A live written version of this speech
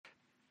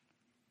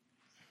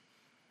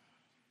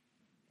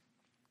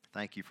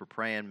Thank you for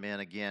praying,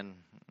 men, again.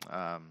 2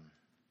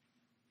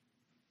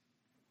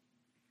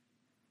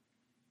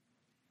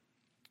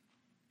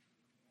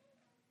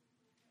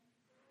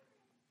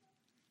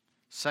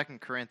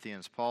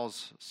 Corinthians,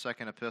 Paul's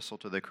second epistle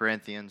to the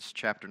Corinthians,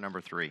 chapter number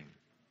 3.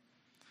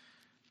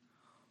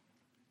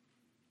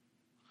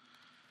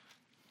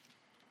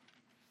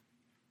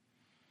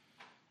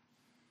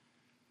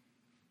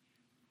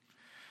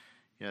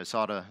 It's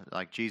ought to,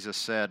 like Jesus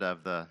said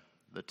of the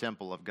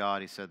temple of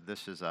God, he said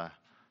this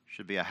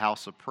should be a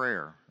house of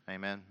prayer.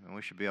 Amen. And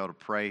we should be able to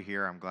pray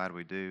here. I'm glad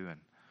we do. And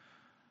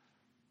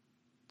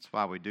that's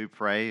why we do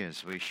pray,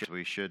 is we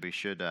should be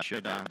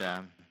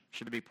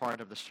part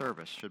of the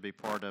service, should be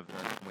part of the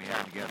we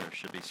have together,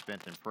 should be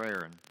spent in prayer.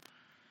 And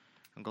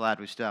I'm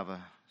glad we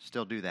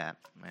still do that.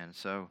 And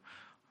so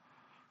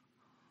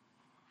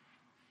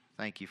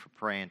thank you for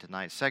praying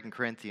tonight. 2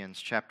 Corinthians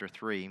chapter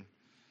 3.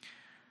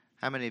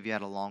 How many of you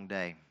had a long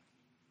day?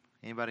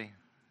 Anybody?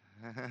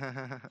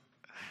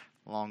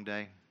 Long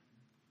day?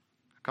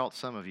 I caught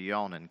some of you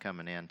yawning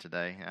coming in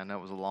today. I know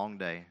it was a long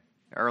day.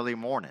 Early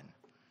morning.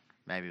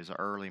 Maybe it was an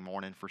early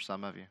morning for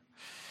some of you.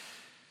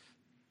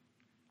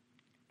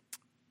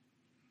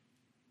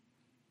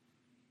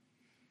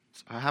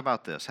 So how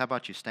about this? How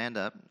about you stand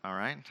up, all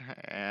right?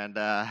 And,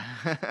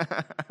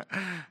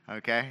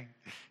 okay,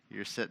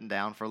 you're sitting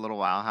down for a little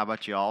while. How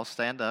about you all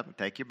stand up and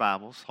take your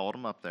Bibles, hold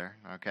them up there,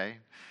 okay?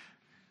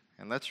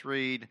 And let's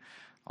read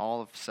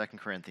all of 2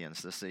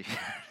 Corinthians this evening.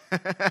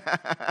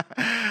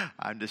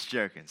 I'm just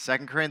joking. 2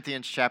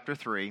 Corinthians chapter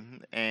 3,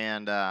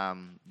 and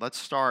let's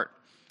start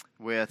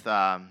with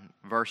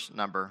verse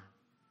number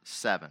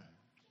 6.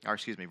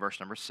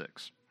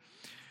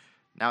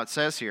 Now it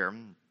says here,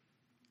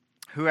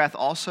 who hath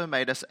also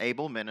made us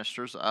able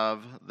ministers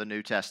of the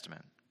New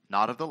Testament,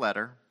 not of the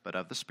letter, but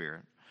of the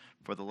Spirit.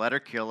 For the letter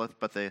killeth,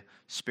 but the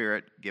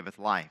Spirit giveth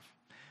life.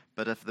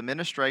 But if the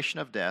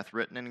ministration of death,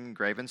 written in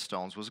engraven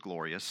stones, was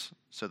glorious,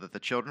 so that the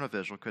children of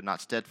Israel could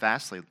not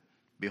steadfastly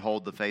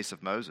behold the face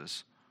of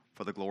Moses,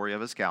 for the glory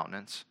of his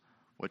countenance,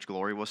 which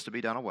glory was to be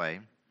done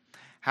away,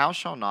 how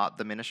shall not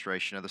the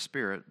ministration of the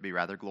Spirit be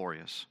rather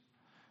glorious?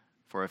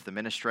 For if the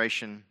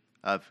ministration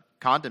of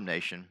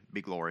condemnation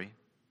be glory,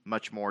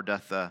 much more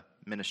doth the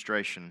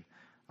ministration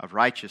of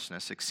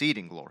righteousness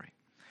exceeding glory.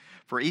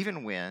 For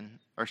even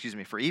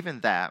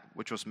that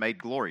which was made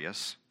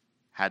glorious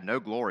had no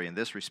glory in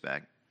this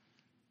respect,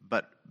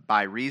 but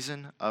by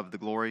reason of the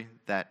glory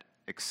that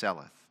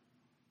excelleth.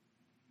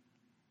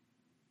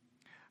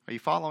 Are you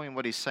following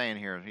what he's saying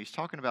here? He's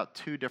talking about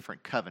two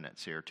different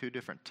covenants here, two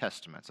different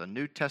testaments, a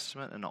New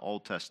Testament and an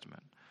Old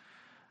Testament,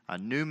 a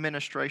new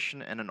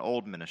ministration and an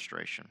old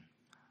ministration,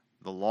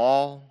 the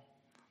law,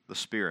 the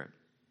Spirit.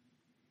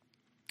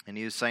 And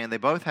he was saying they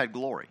both had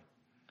glory,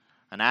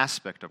 an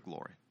aspect of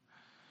glory.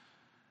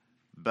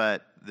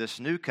 But this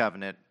new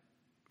covenant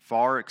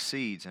far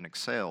exceeds and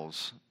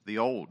excels the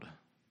Old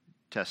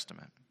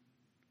Testament.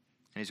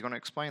 And he's going to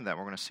explain that.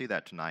 We're going to see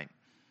that tonight.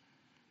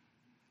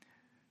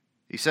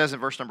 He says in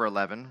verse number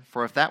 11,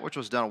 for if that which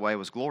was done away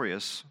was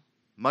glorious,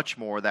 much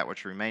more that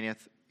which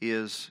remaineth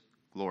is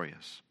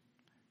glorious.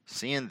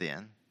 Seeing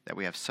then that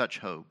we have such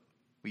hope,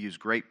 we use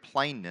great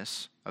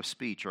plainness of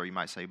speech, or you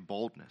might say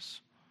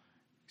boldness.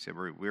 He said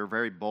we're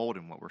very bold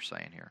in what we're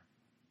saying here.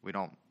 We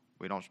don't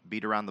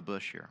beat around the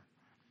bush here.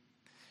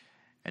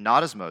 And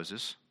not as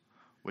Moses,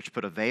 which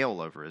put a veil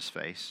over his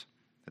face,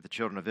 that the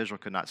children of Israel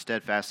could not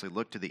steadfastly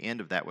look to the end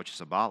of that which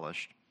is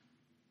abolished,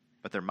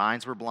 but their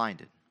minds were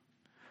blinded.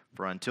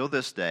 For until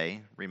this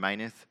day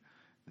remaineth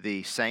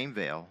the same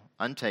veil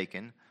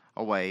untaken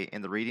away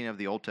in the reading of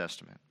the Old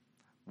Testament,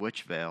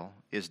 which veil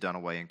is done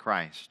away in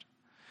Christ.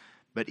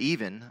 But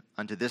even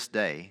unto this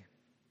day,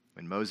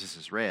 when Moses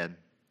is read,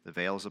 the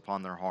veil is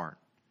upon their heart.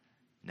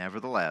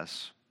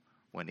 Nevertheless,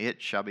 when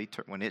it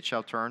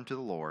shall turn to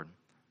the Lord,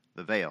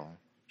 the veil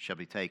shall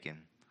be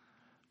taken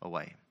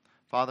away.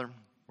 Father,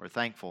 we're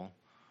thankful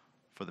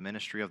for the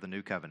ministry of the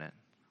new covenant.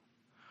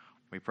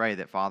 We pray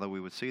that, Father, we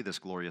would see this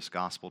glorious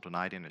gospel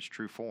tonight in its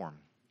true form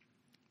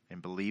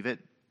and believe it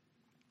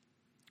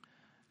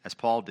as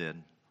Paul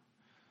did.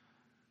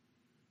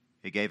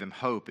 It gave him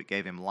hope, it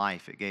gave him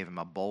life, it gave him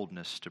a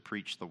boldness to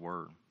preach the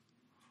word.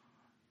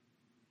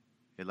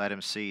 It let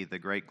him see the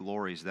great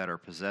glories that are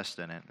possessed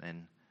in it,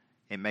 and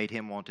it made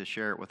him want to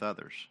share it with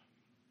others.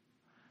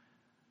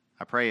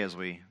 I pray as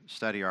we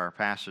study our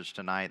passage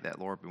tonight that,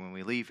 Lord, when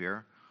we leave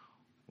here,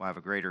 we'll have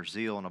a greater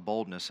zeal and a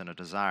boldness and a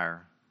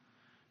desire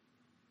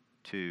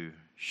to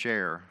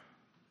share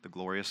the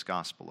glorious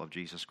gospel of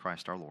Jesus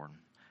Christ our Lord.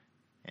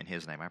 In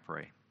His name I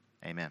pray.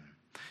 Amen.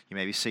 You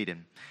may be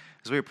seated.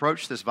 As we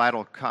approach this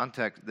vital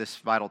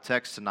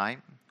text tonight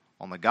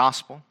on the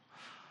gospel,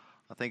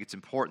 I think it's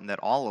important that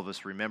all of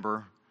us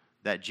remember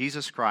that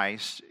Jesus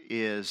Christ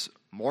is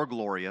more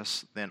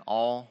glorious than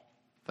all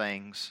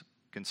things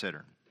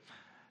considered.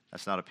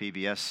 That's not a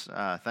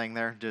PBS thing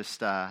there, just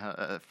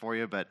for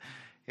you, but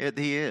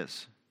He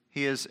is.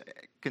 He is,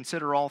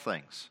 consider all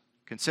things.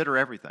 Consider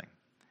everything.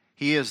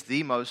 He is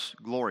the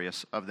most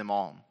glorious of them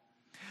all.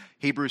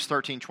 Hebrews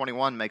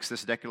 13:21 makes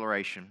this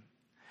declaration.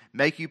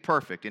 make you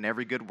perfect in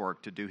every good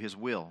work to do His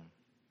will,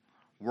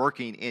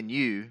 working in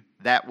you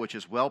that which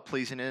is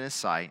well-pleasing in His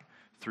sight,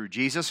 through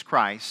Jesus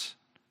Christ,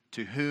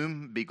 to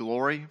whom be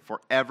glory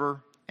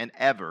forever and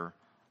ever.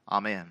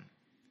 Amen.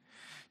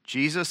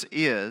 Jesus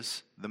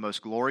is the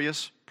most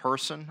glorious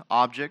person,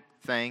 object,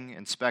 thing,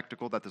 and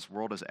spectacle that this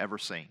world has ever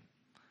seen.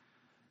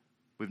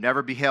 We've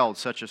never beheld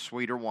such a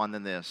sweeter one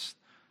than this.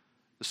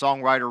 The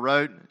songwriter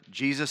wrote,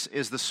 "Jesus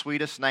is the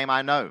sweetest name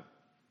I know."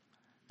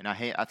 And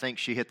I think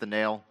she hit the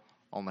nail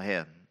on the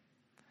head.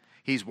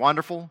 He's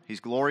wonderful, He's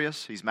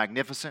glorious, He's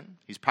magnificent,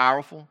 He's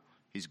powerful,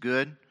 He's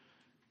good,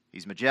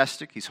 He's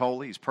majestic, He's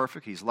holy, He's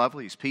perfect, He's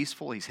lovely, He's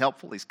peaceful, He's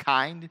helpful, He's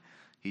kind,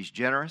 He's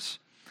generous.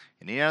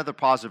 And any other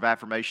positive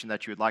affirmation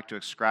that you would like to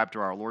ascribe to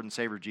our Lord and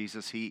Savior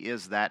Jesus, He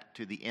is that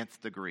to the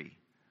nth degree.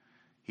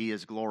 He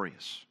is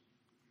glorious,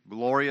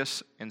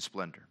 glorious in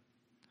splendor.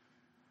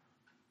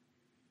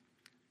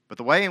 But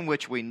the way in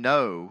which we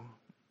know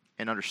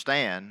and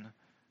understand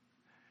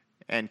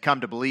and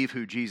come to believe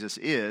who Jesus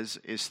is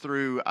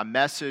through a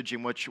message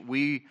in which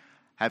we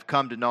have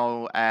come to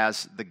know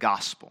as the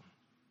gospel.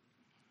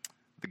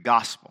 The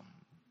gospel.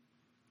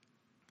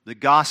 The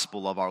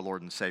gospel of our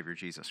Lord and Savior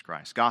Jesus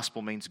Christ.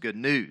 Gospel means good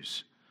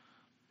news.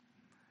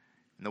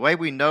 And the way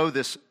we know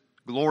this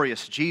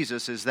glorious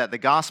Jesus is that the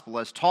gospel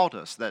has taught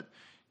us that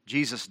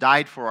Jesus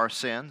died for our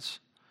sins,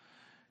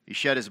 He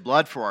shed His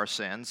blood for our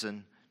sins,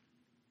 and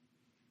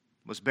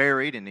was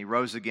buried, and He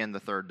rose again the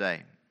third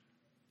day.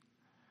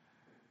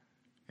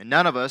 And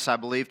none of us, I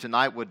believe,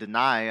 tonight would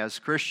deny as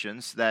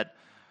Christians that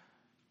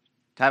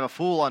to have a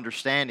full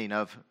understanding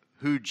of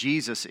who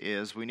Jesus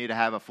is, we need to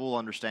have a full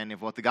understanding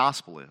of what the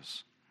gospel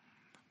is.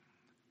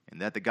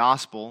 And that the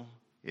gospel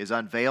is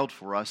unveiled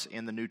for us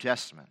in the New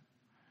Testament.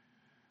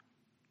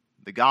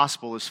 The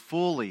gospel is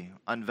fully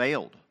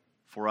unveiled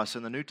for us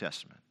in the New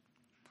Testament.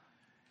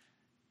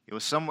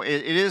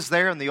 It is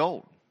there in the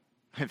Old.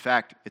 In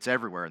fact, it's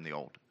everywhere in the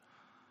Old.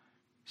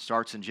 It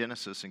starts in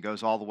Genesis and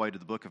goes all the way to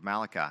the book of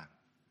Malachi.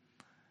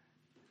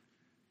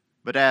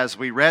 But as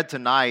we read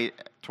tonight,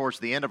 towards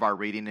the end of our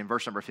reading, in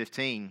verse number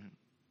 15,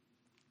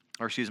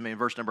 in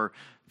verse number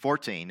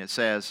 14, it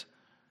says,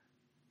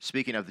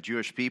 speaking of the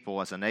Jewish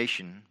people as a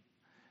nation,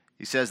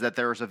 he says that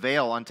there is a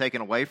veil untaken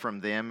away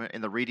from them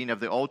in the reading of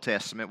the Old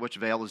Testament, which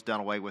veil is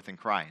done away with in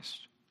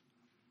Christ.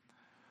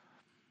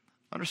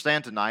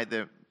 Understand tonight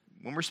that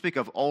when we speak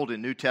of Old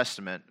and New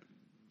Testament,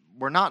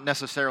 we're not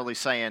necessarily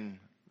saying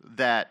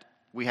that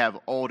we have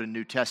Old and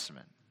New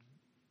Testament.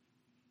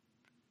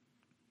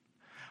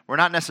 We're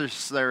not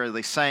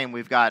necessarily saying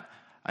we've got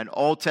an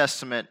Old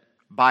Testament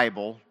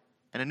Bible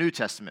and a New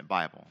Testament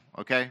Bible,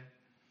 okay?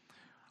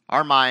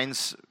 Our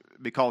minds,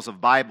 because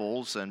of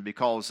Bibles and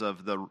because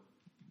of the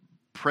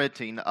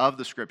printing of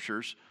the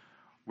Scriptures,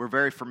 we're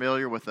very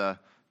familiar with the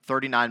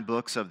 39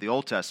 books of the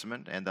Old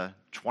Testament and the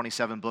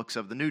 27 books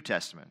of the New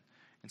Testament.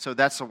 And so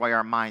that's the way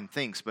our mind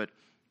thinks. But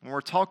when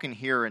we're talking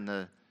here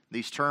in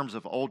these terms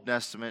of Old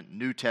Testament,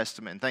 New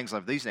Testament, and things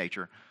of these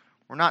nature,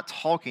 we're not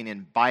talking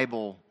in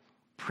Bible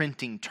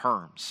printing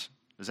terms.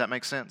 Does that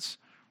make sense?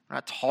 We're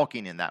not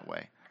talking in that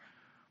way.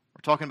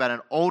 We're talking about an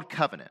old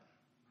covenant.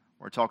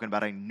 We're talking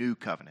about a new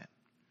covenant.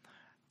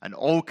 An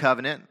old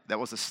covenant that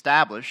was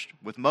established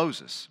with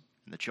Moses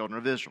and the children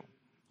of Israel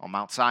on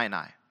Mount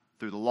Sinai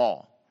through the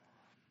law.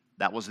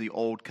 That was the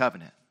old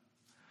covenant.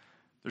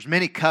 There's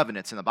many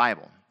covenants in the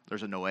Bible.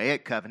 There's a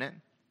Noahic covenant.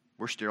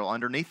 We're still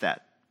underneath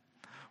that.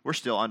 We're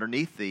still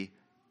underneath the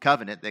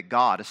covenant that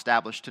God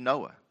established to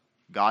Noah.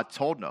 God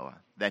told Noah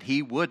that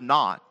He would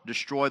not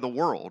destroy the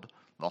world,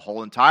 the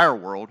whole entire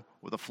world,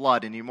 with a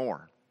flood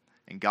anymore.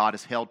 And God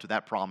has held to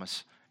that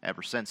promise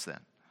ever since then.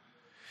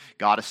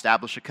 God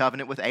established a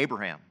covenant with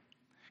Abraham.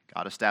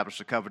 God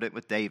established a covenant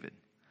with David.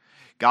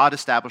 God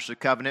established a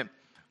covenant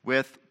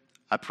with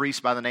a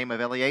priest by the name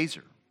of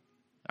Eleazar.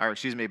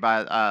 He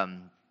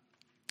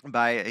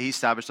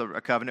established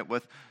a covenant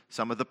with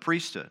some of the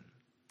priesthood.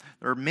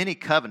 There are many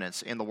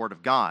covenants in the Word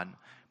of God,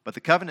 but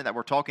the covenant that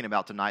we're talking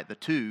about tonight, the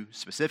two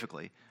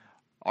specifically,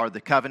 are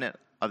the covenant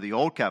of the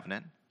Old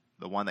Covenant,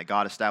 the one that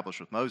God established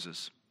with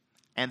Moses,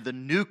 and the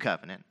New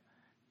Covenant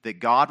that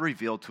God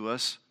revealed to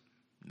us,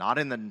 not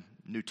in the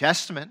New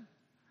Testament,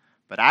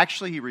 but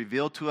actually He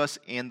revealed to us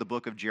in the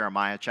book of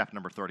Jeremiah, chapter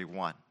number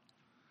 31.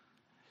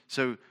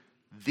 So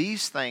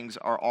these things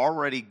are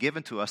already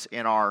given to us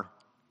in our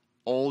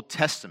Old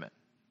Testament.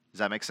 Does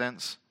that make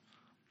sense?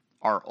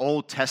 Our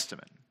Old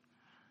Testament.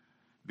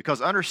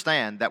 Because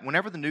understand that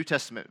whenever the New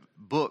Testament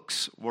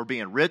books were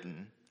being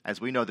written,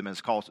 as we know them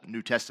as called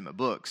New Testament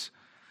books,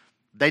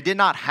 they did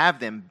not have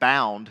them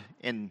bound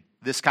in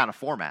this kind of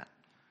format.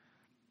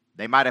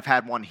 They might have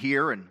had one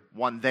here and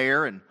one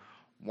there and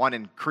one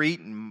in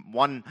Crete and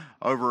one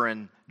over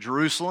in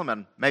Jerusalem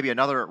and maybe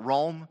another at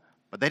Rome,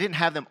 but they didn't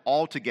have them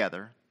all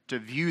together to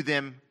view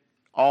them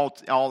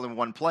all in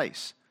one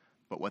place.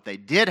 But what they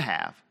did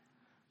have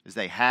is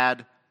they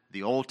had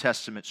the Old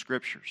Testament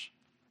scriptures,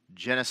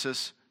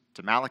 Genesis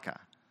to Malachi.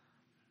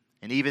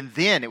 And even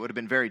then, it would have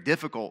been very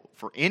difficult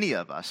for any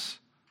of us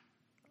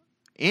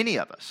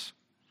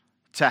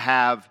to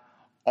have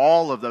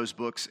all of those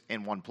books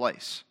in one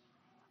place.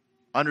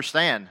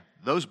 Understand,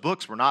 those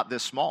books were not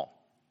this small.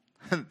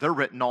 They're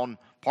written on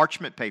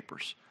parchment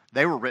papers.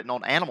 They were written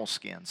on animal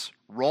skins,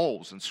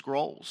 rolls and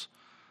scrolls.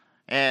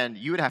 And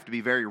you would have to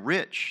be very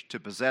rich to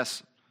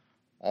possess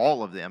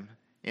all of them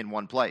in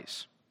one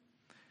place.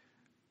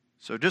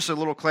 So just a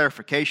little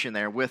clarification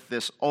there with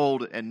this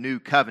Old and New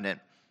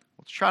Covenant.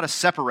 Let's try to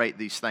separate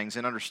these things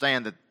and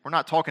understand that we're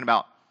not talking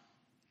about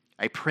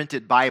a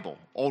printed Bible,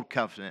 Old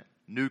Covenant,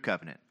 New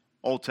Covenant,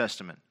 Old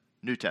Testament,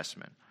 New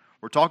Testament.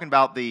 We're talking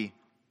about the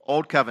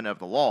Old Covenant of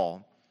the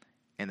law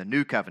and the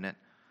New Covenant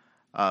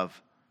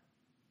of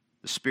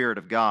the Spirit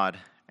of God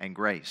and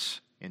grace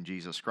in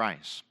Jesus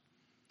Christ,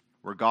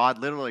 where God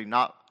literally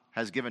not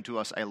has given to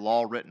us a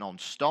law written on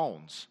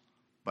stones,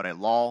 but a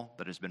law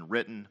that has been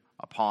written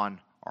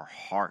upon our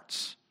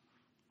hearts.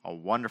 A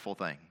wonderful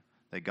thing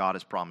that God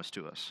has promised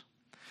to us.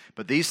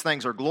 But these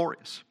things are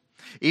glorious.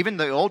 Even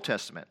the Old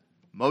Testament,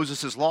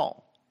 Moses'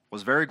 law,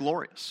 was very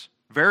glorious.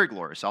 Very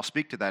glorious. I'll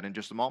speak to that in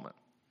just a moment.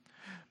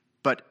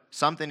 But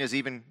something is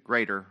even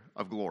greater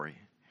of glory.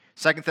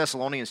 2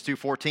 Thessalonians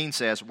 2:14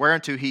 says,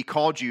 "Whereunto he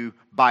called you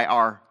by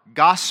our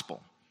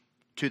gospel,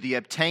 to the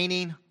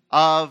obtaining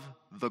of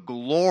the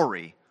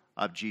glory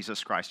of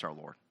Jesus Christ our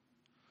Lord."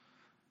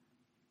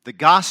 The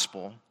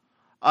gospel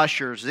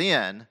ushers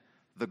in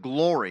the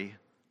glory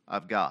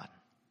of God.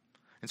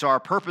 And so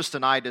our purpose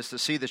tonight is to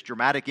see this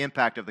dramatic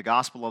impact of the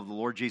gospel of the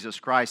Lord Jesus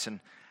Christ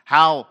and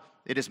how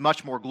it is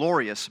much more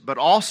glorious, but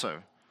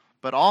also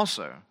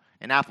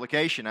in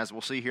application, as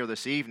we'll see here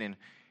this evening,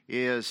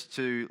 is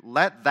to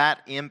let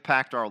that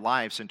impact our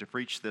lives and to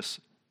preach this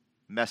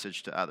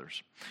message to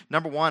others.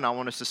 Number one, I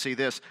want us to see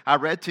this. I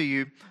read to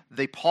you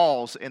the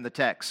pause in the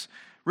text.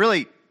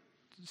 Really,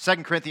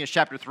 2 Corinthians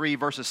chapter 3,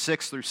 verses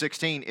 6 through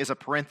 16 is a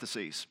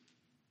parenthesis.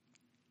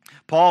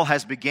 Paul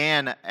has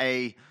began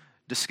a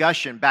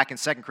discussion back in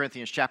 2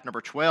 Corinthians chapter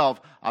number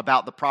 12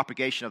 about the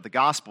propagation of the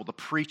gospel, the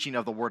preaching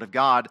of the Word of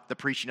God, the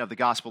preaching of the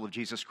gospel of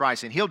Jesus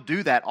Christ. And he'll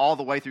do that all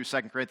the way through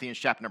 2 Corinthians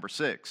chapter number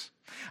 6.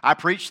 I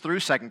preached through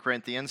 2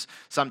 Corinthians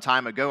some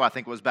time ago. I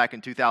think it was back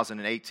in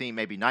 2018,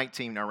 maybe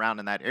 19, around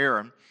in that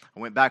era. I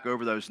went back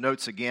over those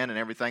notes again and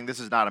everything. This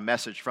is not a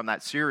message from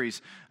that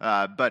series,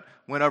 but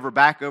went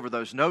back over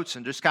those notes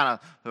and just kind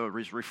of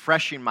was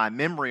refreshing my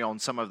memory on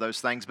some of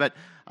those things. But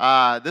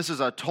this is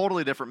a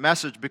totally different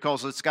message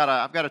because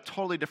I've got a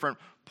totally different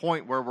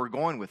point where we're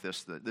going with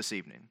this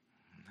evening.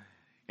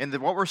 And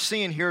what we're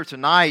seeing here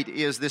tonight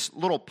is this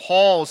little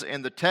pause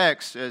in the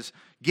text is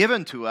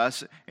given to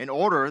us in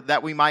order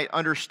that we might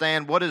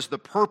understand what is the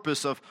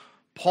purpose of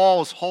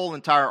Paul's whole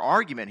entire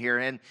argument here.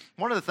 And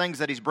one of the things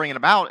that he's bringing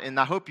about, and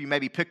I hope you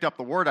maybe picked up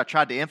the word, I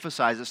tried to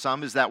emphasize it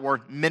some, is that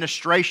word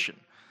ministration.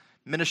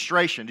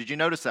 Ministration. Did you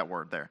notice that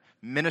word there?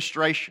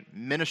 Ministration.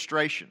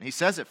 Ministration. He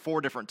says it 4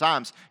 different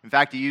times. In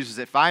fact, he uses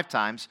it 5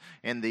 times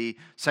in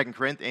 2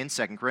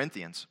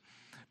 Corinthians.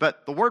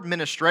 But the word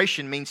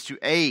ministration means to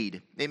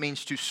aid. It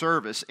means to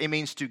service. It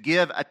means to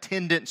give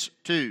attendance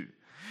to.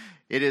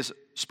 It is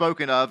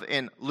spoken of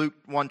in Luke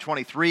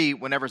 1:23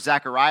 whenever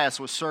Zacharias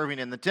was serving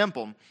in the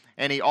temple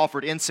and he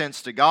offered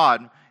incense to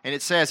God. And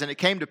it says, "And it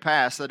came to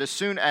pass that as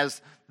soon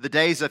as the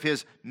days of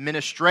his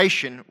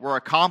ministration were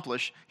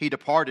accomplished, he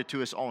departed to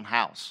his own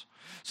house."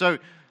 So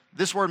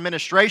this word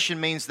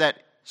ministration means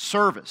that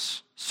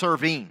service,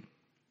 serving.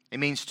 It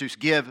means to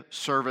give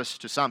service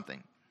to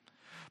something.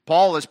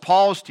 Paul has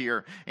paused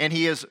here and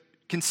he is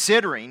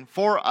considering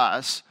for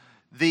us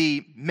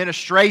the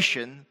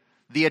ministration,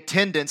 the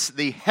attendance,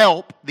 the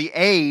help, the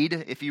aid,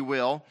 if you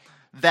will,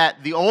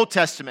 that the Old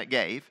Testament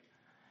gave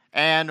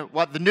and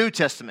what the New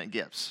Testament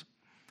gives.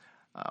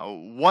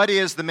 What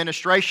is the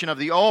ministration of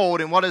the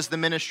Old and what is the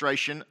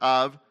ministration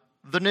of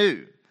the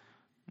New?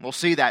 We'll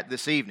see that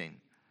this evening.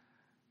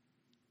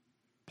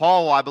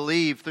 Paul, I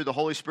believe, through the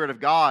Holy Spirit of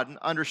God,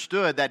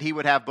 understood that he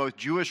would have both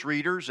Jewish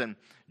readers and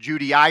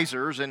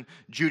Judaizers and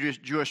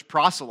Jewish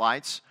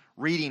proselytes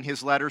reading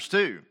his letters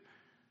too.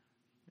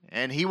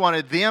 And he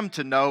wanted them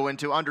to know and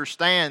to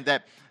understand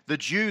that the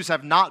Jews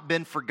have not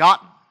been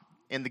forgotten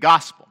in the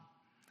gospel.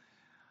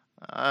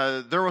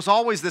 There was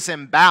always this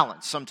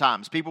imbalance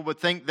sometimes. People would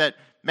think that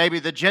maybe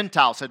the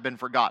Gentiles had been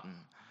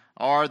forgotten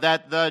or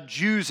that the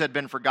Jews had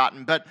been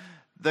forgotten. But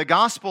the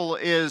gospel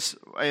is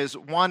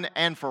one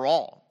and for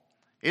all.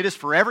 It is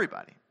for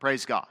everybody,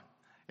 praise God.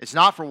 It's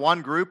not for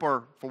one group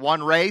or for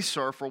one race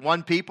or for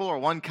one people or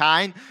one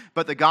kind,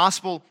 but the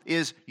gospel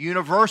is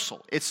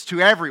universal. It's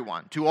to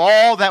everyone, to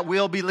all that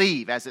will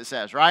believe, as it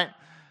says, right?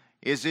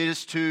 It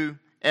is to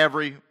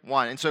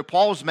everyone. And so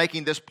Paul's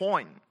making this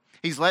point.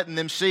 He's letting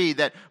them see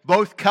that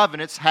both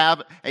covenants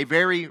have a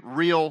very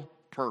real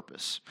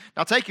purpose.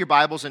 Now take your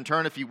Bibles and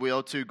turn, if you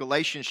will, to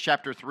Galatians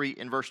chapter 3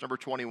 and verse number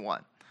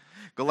 21.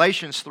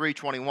 Galatians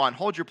 3:21.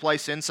 Hold your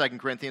place in 2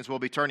 Corinthians. We'll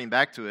be turning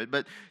back to it.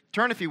 But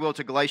turn, if you will,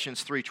 to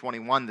Galatians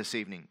 3:21 this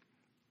evening.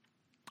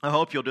 I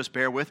hope you'll just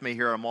bear with me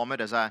here a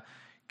moment as I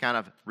kind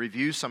of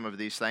review some of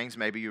these things.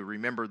 Maybe you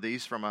remember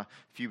these from a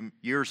few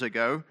years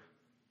ago.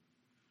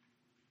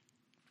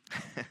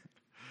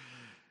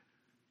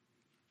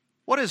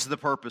 What is the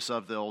purpose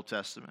of the Old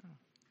Testament?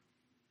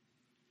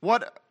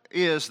 What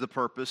is the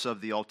purpose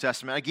of the Old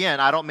Testament? Again,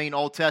 I don't mean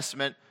Old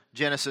Testament,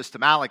 Genesis to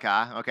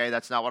Malachi. Okay,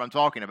 that's not what I'm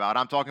talking about.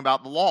 I'm talking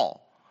about the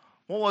law.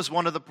 What was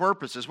one of the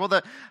purposes?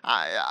 Well,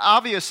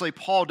 obviously,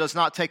 Paul does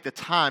not take the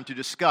time to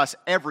discuss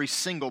every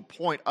single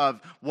point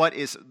of what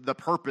is the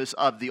purpose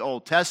of the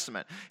Old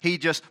Testament. He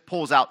just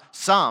pulls out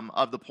some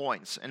of the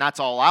points, and that's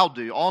all I'll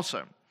do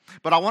also.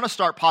 But I want to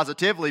start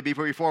positively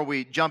before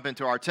we jump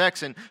into our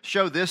text and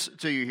show this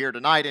to you here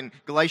tonight in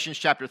Galatians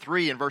chapter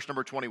 3 and verse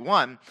number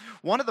 21.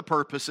 One of the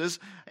purposes,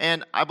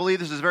 and I believe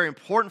this is very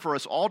important for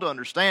us all to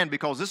understand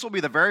because this will be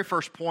the very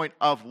first point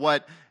of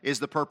what is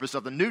the purpose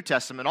of the New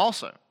Testament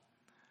also.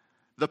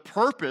 The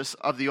purpose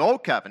of the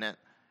Old Covenant,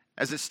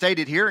 as it's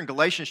stated here in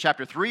Galatians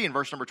chapter 3 and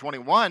verse number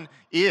 21,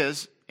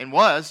 is and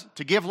was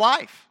to give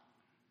life.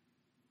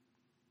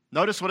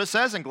 Notice what it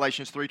says in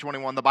Galatians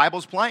 3:21. The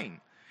Bible's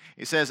plain.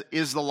 It says,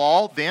 "Is the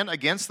law then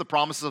against the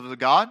promises of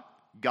God?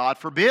 God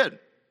forbid.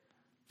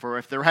 For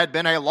if there had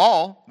been a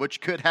law which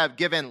could have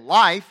given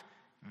life,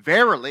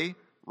 verily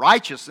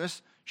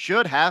righteousness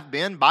should have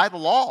been by the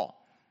law."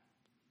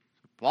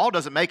 Paul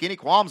doesn't make any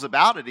qualms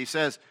about it. He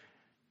says,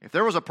 if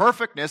there was a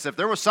perfectness, if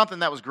there was something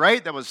that was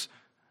great, that was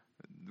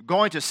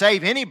going to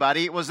save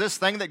anybody, it was this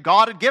thing that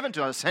God had given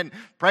to us. And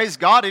praise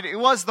God, it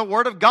was the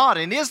Word of God,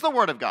 and is the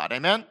Word of God.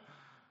 Amen?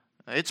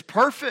 It's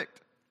perfect.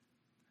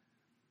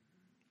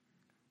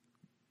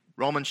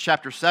 Romans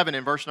chapter 7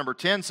 and verse number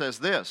 10 says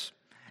this,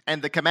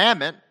 "And the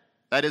commandment,"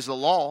 that is the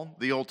law,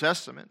 the Old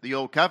Testament, the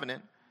Old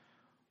Covenant,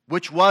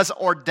 "which was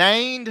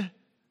ordained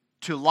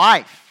to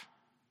life."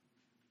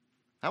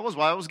 That was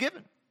why it was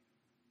given.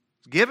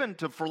 It's given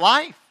for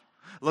life.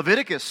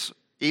 Leviticus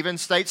even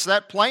states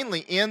that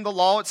plainly in the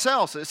law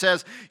itself. It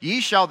says,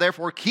 "Ye shall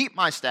therefore keep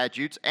my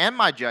statutes and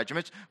my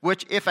judgments,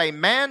 which if a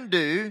man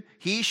do,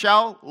 he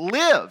shall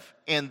live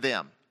in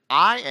them.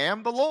 I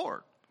am the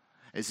Lord."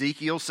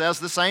 Ezekiel says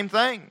the same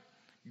thing.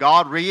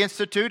 God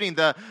reinstituting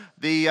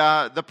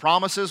the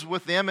promises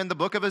with them in the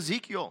book of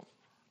Ezekiel.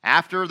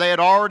 After they had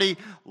already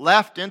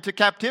left into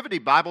captivity,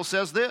 the Bible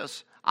says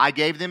this, "I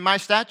gave them my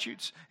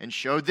statutes and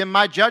showed them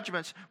my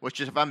judgments,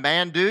 which if a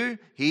man do,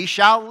 he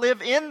shall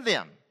live in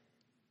them."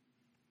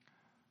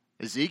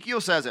 Ezekiel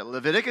says it,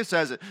 Leviticus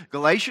says it,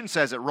 Galatians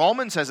says it,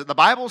 Romans says it, the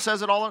Bible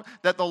says it all,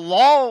 that the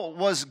law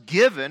was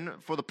given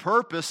for the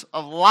purpose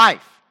of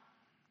life.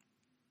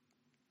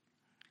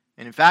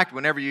 And in fact,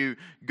 whenever you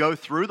go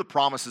through the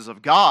promises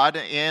of God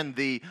in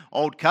the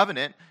Old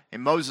Covenant,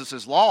 in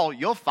Moses' law,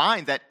 you'll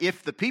find that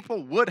if the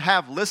people would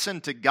have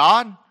listened to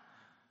God,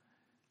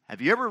 have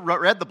you ever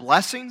read the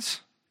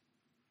blessings?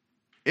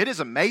 It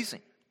is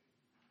amazing.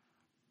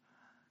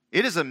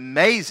 It is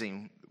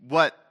amazing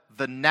what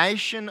the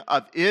nation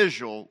of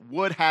Israel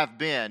would have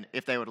been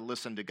if they would have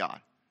listened to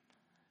God.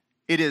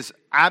 It is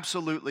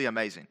absolutely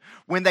amazing.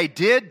 When they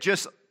did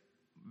just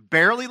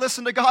barely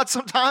listen to God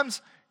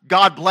sometimes,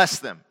 God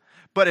blessed them.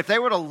 But if they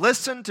were to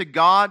listen to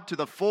God to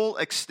the full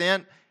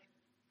extent,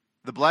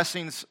 the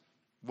blessings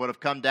would have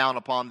come down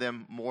upon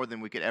them more than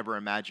we could ever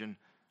imagine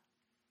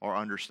or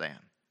understand.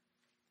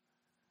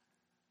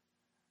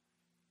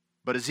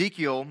 But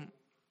Ezekiel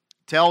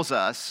tells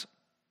us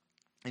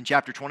in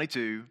chapter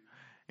 22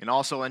 and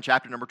also in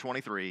chapter number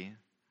 23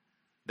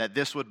 that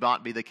this would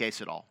not be the case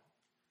at all.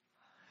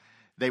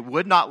 They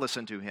would not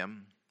listen to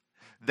him.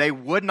 They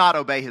would not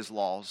obey his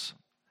laws.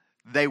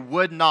 They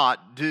would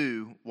not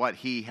do what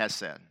he has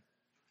said.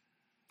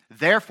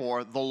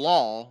 Therefore, the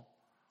law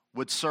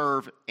would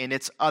serve in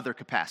its other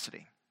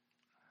capacity.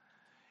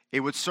 It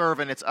would serve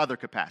in its other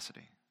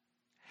capacity.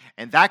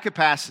 And that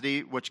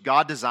capacity which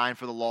God designed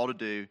for the law to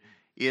do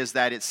is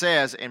that it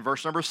says in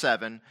verse number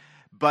 7,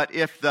 "But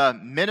if the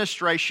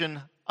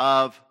ministration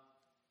of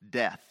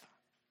death."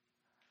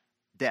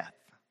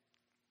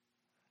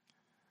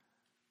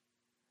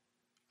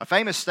 A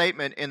famous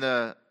statement in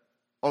the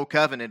Old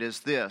Covenant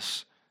is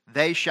this,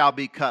 "They shall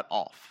be cut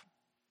off."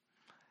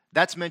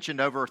 That's mentioned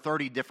over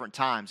 30 different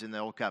times in the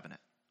Old Covenant.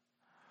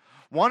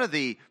 One of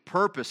the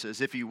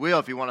purposes, if you will,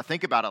 if you want to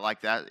think about it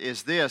like that,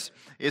 is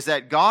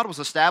that God was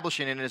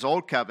establishing in His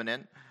Old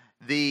Covenant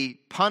the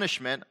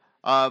punishment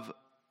of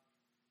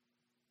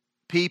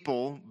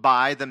people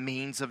by the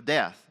means of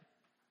death.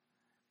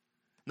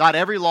 Not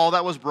every law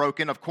that was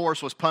broken, of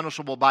course, was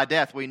punishable by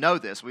death. We know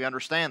this. We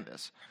understand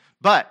this.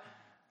 But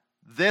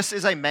this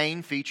is a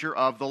main feature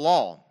of the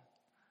law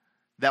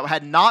that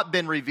had not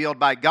been revealed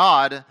by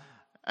God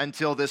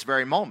until this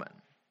very moment.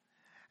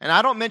 And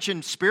I don't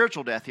mention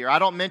spiritual death here. I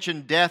don't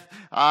mention death.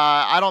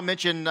 I don't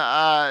mention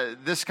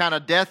this kind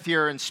of death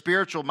here in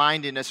spiritual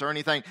mindedness or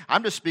anything.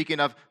 I'm just speaking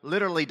of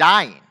literally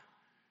dying.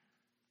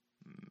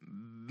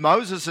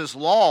 Moses'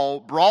 law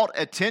brought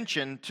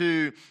attention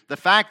to the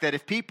fact that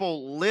if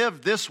people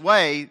lived this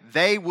way,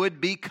 they would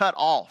be cut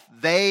off.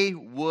 They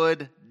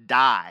would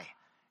die.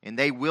 And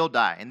they will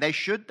die. And they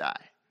should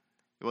die.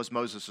 It was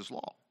Moses'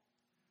 law.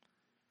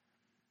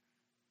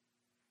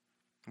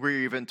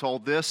 We're even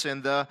told this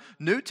in the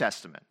New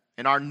Testament.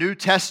 in our New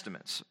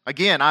Testaments.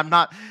 Again,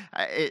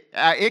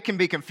 it can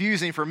be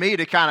confusing for me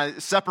to kind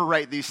of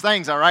separate these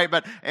things, all right?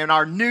 But in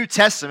our New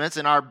Testaments,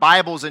 in our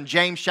Bibles, in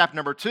James chapter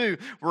number 2,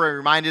 we're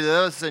reminded of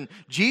this, and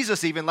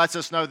Jesus even lets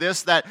us know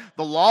this, that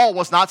the law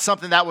was not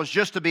something that was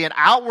just to be an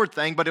outward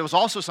thing, but it was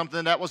also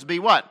something that was to be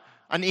what?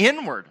 An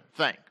inward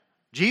thing.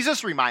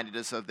 Jesus reminded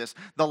us of this.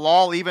 The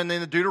law, even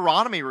in the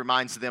Deuteronomy,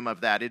 reminds them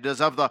of that. It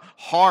is of the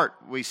heart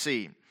we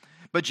see.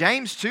 But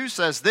James 2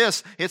 says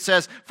this, it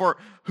says, "For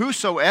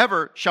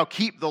whosoever shall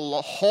keep the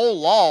whole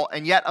law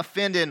and yet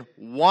offend in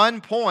one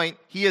point,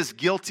 he is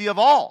guilty of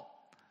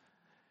all."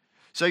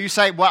 So you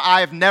say, well,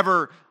 I've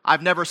never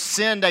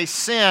sinned a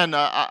sin,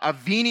 a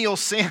venial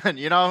sin,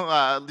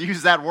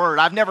 use that word.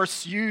 I've never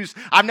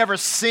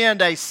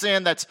sinned a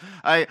sin that's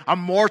a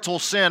mortal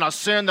sin, a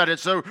sin that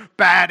is so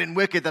bad and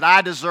wicked that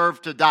I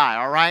deserve to die,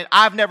 all right?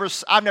 I've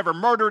never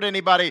murdered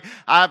anybody.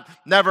 I've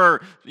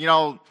never,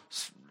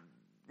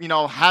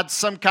 had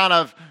some kind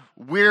of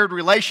weird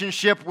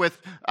relationship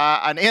with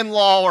an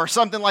in-law or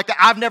something like that.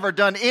 I've never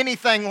done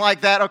anything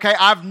like that, okay?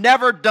 I've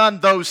never done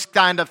those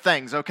kind of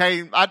things,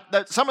 okay?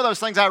 Some of those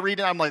things I read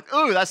and I'm like,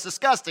 ooh, that's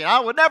disgusting.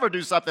 I would never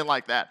do something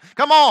like that.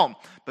 Come on.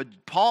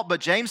 But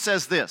James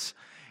says this,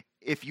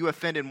 if you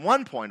offend in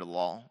one point of the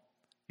law,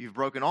 you've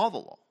broken all the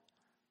law.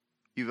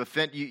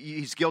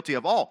 He's guilty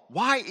of all.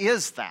 Why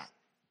is that?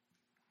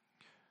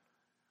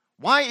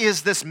 Why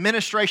is this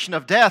ministration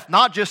of death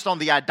not just on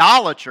the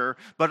idolater,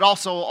 but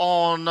also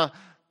on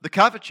the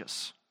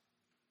covetous?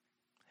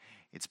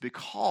 It's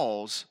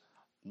because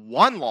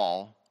one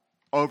law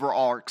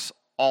overarches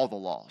all the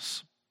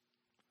laws.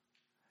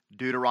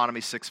 Deuteronomy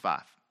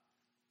 6:5.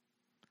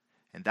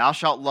 "And thou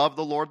shalt love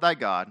the Lord thy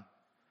God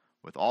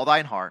with all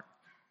thine heart,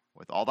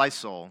 with all thy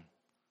soul,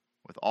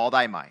 with all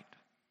thy might."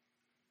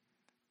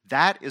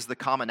 That is the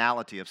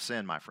commonality of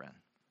sin, my friend.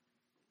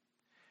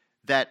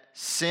 That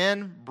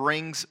sin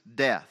brings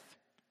death.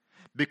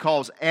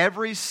 Because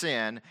every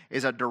sin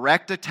is a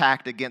direct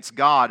attack against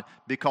God,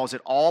 because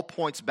it all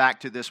points back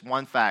to this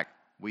one fact: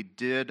 we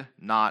did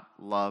not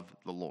love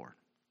the Lord.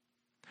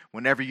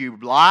 Whenever you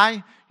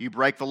lie, you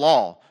break the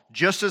law,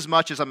 just as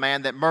much as a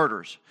man that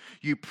murders.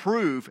 You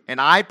prove, and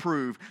I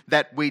prove,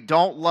 that we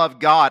don't love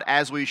God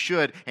as we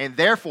should, and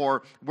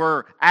therefore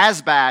we're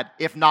as bad,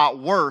 if not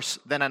worse,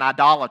 than an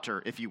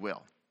idolater, if you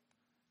will.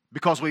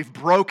 Because we've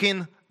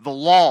broken the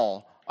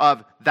law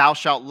of "thou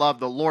shalt love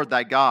the Lord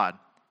thy God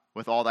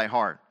with all thy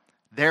heart."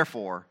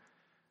 Therefore,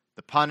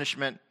 the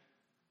punishment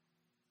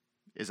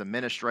is a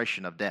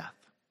ministration of death.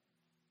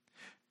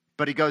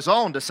 But he goes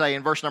on to say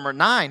in verse number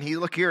 9,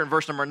 look here in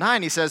verse number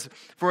 9, he says,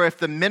 "For if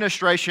the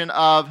ministration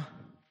of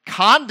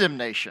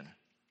condemnation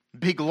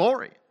be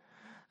glory."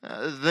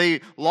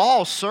 The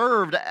law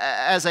served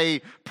as a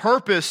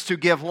purpose to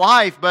give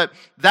life, but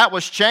that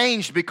was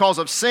changed because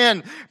of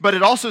sin. But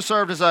it also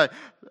served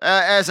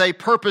as a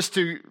purpose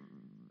to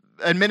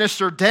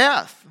administer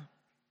death,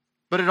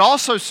 but it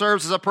also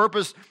serves as a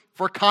purpose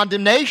for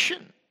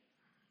condemnation.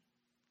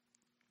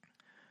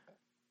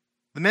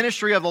 The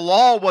ministry of the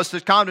law was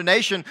to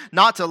condemnation,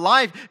 not to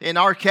life, in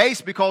our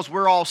case, because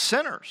we're all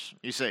sinners,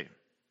 you see.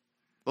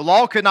 The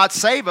law could not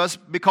save us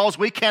because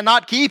we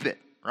cannot keep it,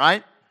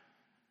 right?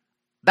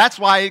 That's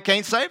why it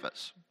can't save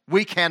us.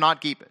 We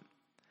cannot keep it.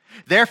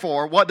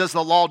 Therefore, what does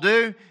the law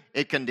do?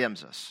 It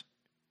condemns us.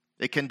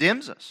 It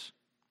condemns us.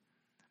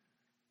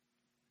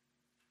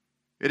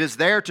 It is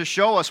there to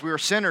show us we are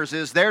sinners. It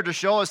is there to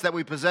show us that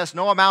we possess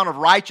no amount of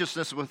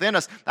righteousness within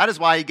us. That is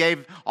why he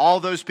gave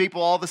all those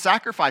people all the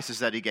sacrifices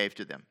that he gave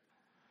to them.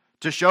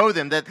 To show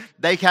them that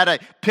they had a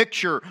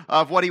picture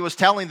of what he was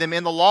telling them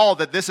in the law,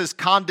 that this is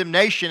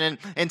condemnation. And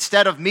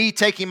instead of me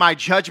taking my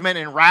judgment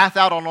and wrath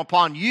out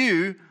upon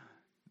you,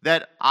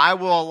 that I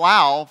will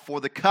allow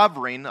for the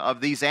covering of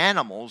these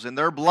animals in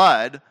their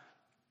blood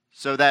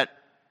so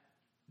that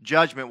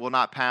judgment will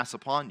not pass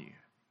upon you.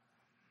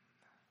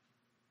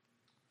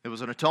 It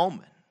was an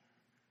atonement.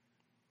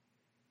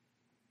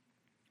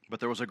 But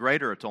there was a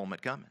greater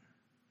atonement coming.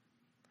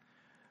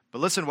 But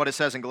listen to what it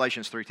says in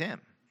Galatians 3:10.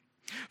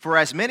 "For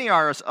as many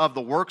are of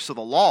the works of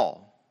the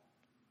law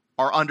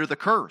are under the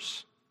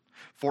curse.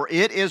 For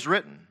it is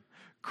written,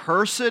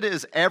 Cursed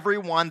is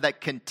everyone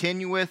that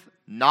continueth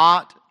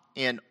not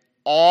in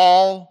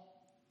all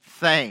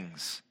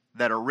things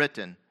that are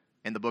written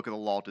in the book of the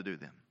law to do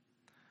them."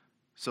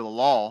 So the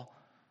law,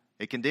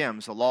 it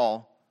condemns. The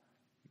law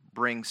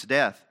brings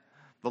death.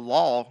 The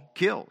law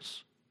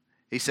kills.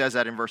 He says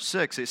that in verse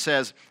 6. It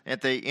says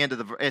at the end of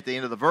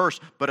the verse,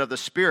 "But of the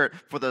Spirit,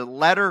 for the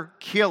letter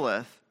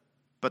killeth,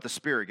 but the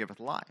Spirit giveth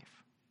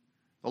life."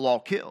 The law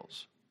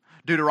kills.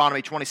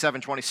 Deuteronomy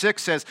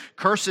 27:26 says,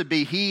 "Cursed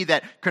be he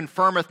that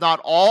confirmeth not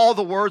all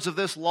the words of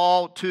this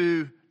law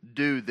to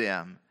do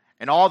them."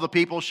 And all the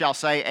people shall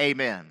say,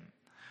 "Amen."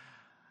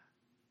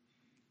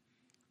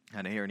 I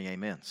didn't hear any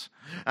amens.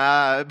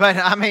 But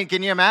I mean,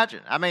 can you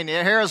imagine? I mean,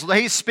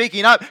 he's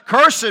speaking up.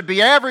 "Cursed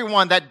be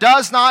everyone that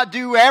does not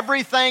do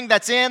everything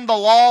that's in the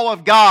law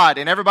of God."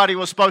 And everybody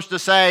was supposed to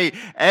say,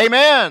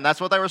 "Amen." That's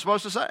what they were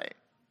supposed to say.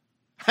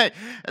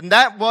 And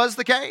that was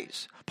the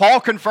case. Paul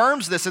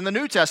confirms this in the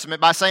New Testament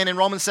by saying in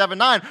Romans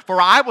 7:9,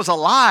 "For I was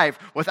alive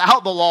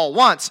without the law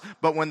once,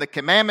 but when the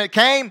commandment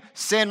came,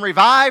 sin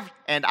revived,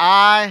 and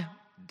I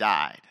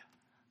died."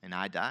 And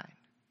I died.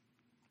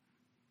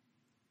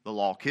 The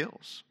law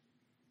kills.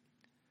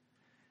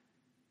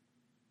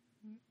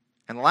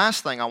 And the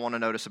last thing I want to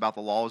notice about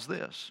the law is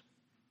this,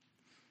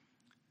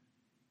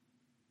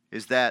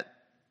 is that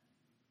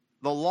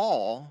the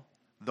law,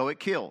 though it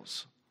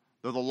kills,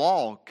 though the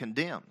law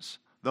condemns,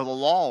 though the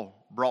law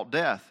brought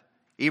death,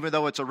 even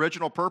though its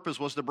original purpose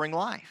was to bring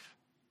life,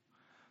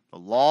 the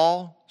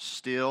law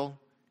still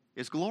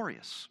is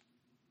glorious.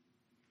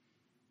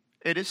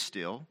 It is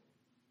still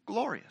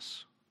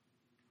glorious.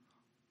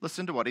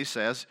 Listen to what he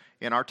says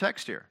in our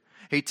text here.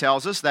 He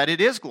tells us that it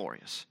is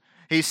glorious.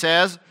 He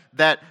says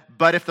that,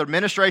 but if the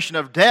administration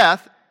of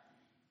death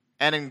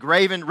and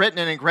written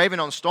and engraven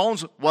on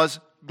stones was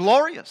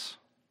glorious.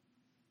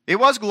 It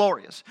was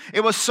glorious.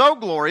 It was so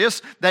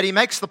glorious that he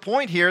makes the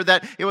point here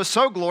that it was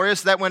so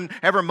glorious that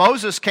whenever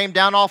Moses came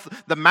down off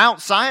the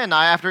Mount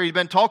Sinai after he'd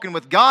been talking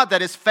with God,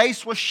 that his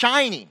face was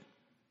shining.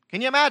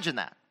 Can you imagine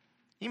that?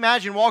 Can you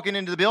imagine walking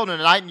into the building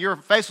tonight and your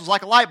face was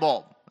like a light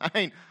bulb? I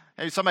mean,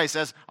 maybe somebody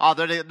says, "Oh,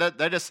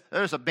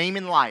 there's a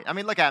beaming light." I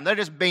mean, look at them; they're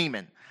just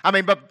beaming. I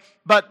mean,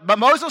 but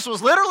Moses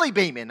was literally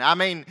beaming. I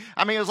mean,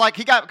 it was like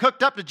he got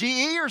hooked up to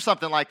GE or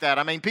something like that.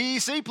 I mean,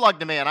 PEC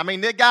plugged him in. I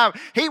mean, that guy,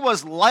 he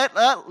was lit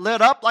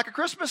up like a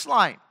Christmas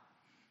light.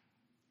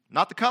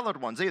 Not the colored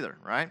ones either,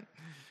 right?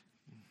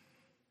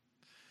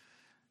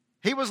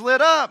 He was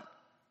lit up.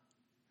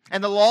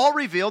 And the law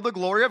revealed the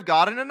glory of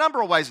God in a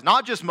number of ways.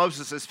 Not just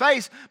Moses'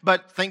 face,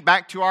 but think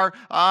back to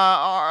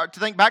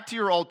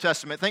your Old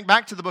Testament. Think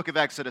back to the book of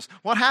Exodus.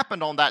 What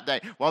happened on that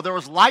day? Well, there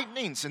was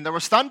lightnings and there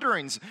was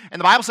thunderings. And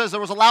the Bible says there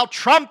was a loud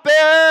trumpet.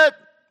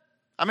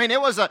 I mean,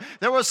 there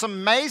was some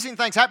amazing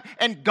things happening.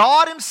 And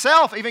God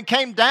himself even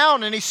came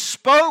down and he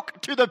spoke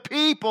to the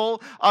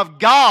people of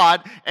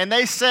God. And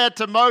they said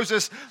to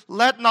Moses,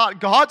 "Let not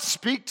God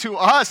speak to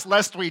us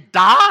lest we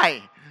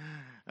die."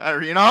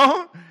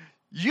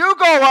 You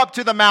go up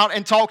to the mount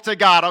and talk to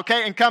God,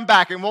 okay? And come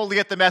back and we'll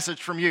get the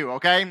message from you,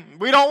 okay?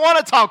 We don't want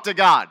to talk to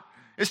God.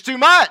 It's too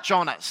much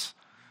on us.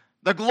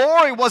 The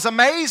glory was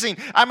amazing.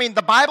 I mean,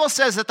 the Bible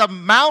says that the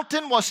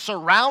mountain was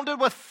surrounded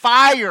with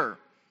fire.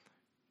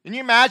 Can you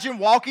imagine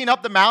walking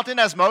up the mountain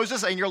as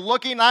Moses and you're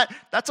looking at,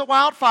 that's a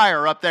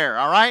wildfire up there,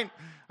 all right?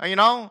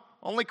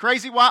 Only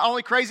crazy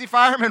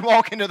firemen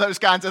walk into those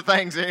kinds of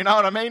things, you know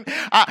what I mean?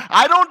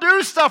 I don't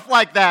do stuff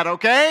like that,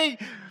 okay?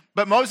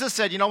 But Moses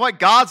said, you know what?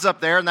 God's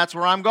up there, and that's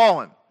where I'm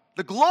going.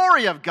 The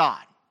glory of God.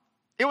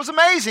 It was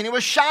amazing. It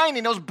was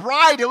shining. It was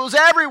bright. It was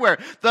everywhere.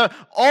 The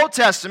Old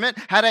Testament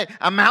had an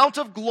amount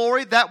of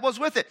glory that was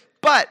with it.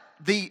 But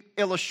the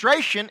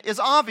illustration is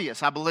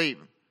obvious, I believe,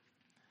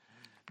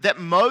 that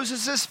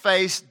Moses'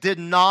 face did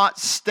not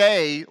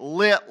stay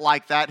lit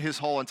like that his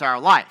whole entire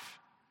life.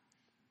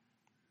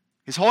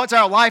 His whole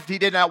entire life, he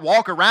did not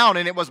walk around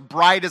and it was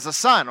bright as the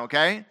sun,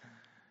 okay?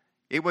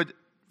 It would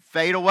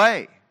fade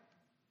away.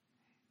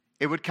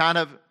 It would kind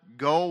of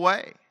go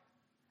away.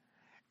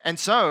 And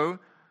so,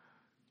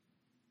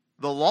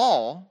 the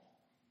law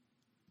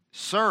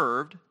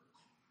served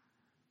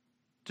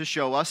to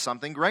show us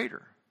something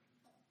greater.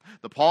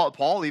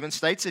 Paul even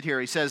states it here.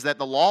 He says that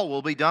the law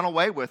will be done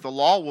away with. The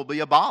law will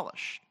be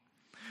abolished.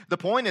 The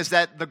point is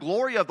that the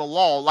glory of the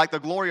law, like the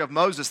glory of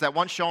Moses that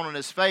once shone on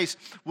his face,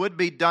 would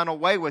be done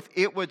away with.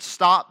 It would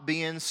stop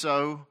being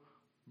so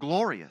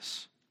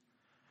glorious.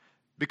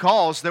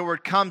 Because there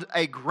would come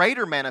a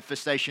greater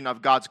manifestation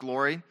of God's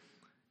glory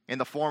in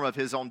the form of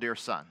his own dear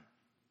Son.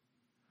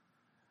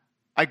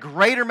 A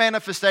greater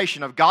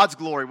manifestation of God's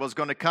glory was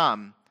going to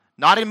come,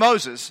 not in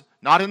Moses,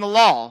 not in the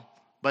law,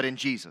 but in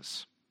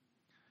Jesus.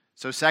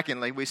 So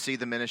secondly, we see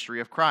the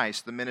ministry of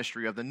Christ, the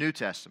ministry of the New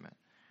Testament.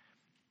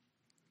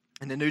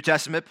 And the New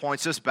Testament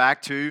points us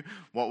back to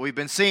what we've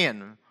been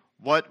seeing.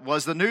 What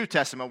was the New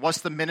Testament?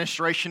 What's the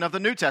ministration of the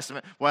New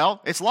Testament?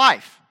 Well, it's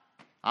life.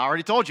 I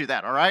already told you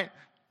that, all right?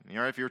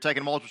 If you were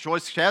taking a multiple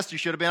choice test, you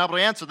should have been able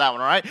to answer that one,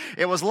 all right?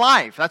 It was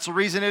life. That's the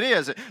reason it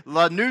is.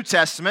 The New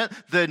Testament,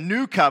 the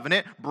New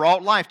Covenant,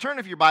 brought life. Turn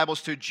if your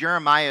Bibles to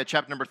Jeremiah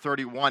chapter number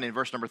 31 and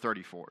verse number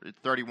 34.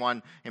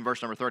 31 and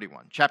verse number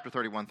 31. Chapter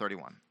 31,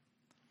 31.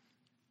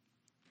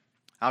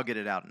 I'll get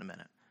it out in a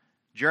minute.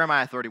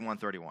 Jeremiah 31,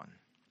 31.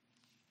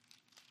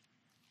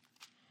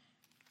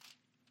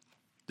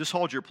 Just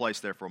hold your place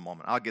there for a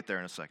moment. I'll get there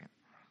in a second.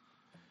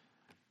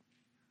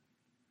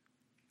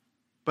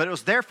 But it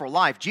was there for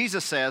life.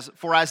 Jesus says,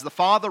 "For as the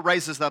Father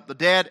raiseth up the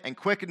dead and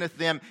quickeneth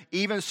them,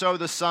 even so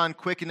the Son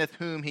quickeneth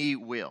whom he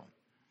will."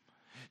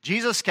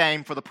 Jesus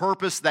came for the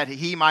purpose that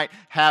we might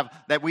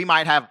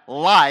have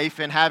life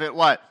and have it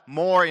what?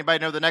 More. Anybody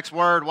know the next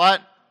word?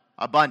 What?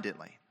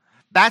 Abundantly.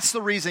 That's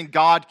the reason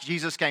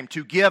Jesus came,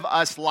 to give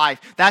us life.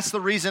 That's the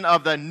reason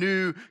of the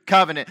new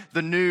covenant,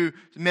 the new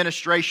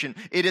ministration.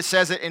 It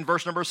says it in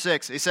verse number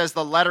 6. It says,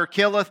 "The letter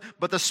killeth,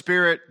 but the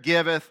Spirit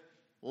giveth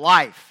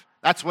life."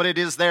 That's what it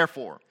is there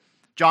for.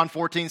 John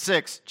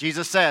 14:6,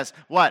 Jesus says,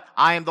 what?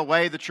 "I am the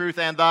way, the truth,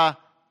 and the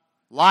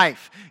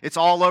Life. It's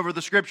all over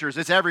the Scriptures.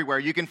 It's everywhere.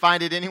 You can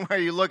find it anywhere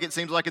you look. It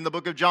seems like in the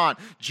book of John.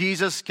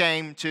 Jesus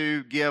came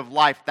to give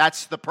life.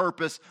 That's the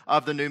purpose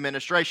of the new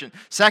ministration.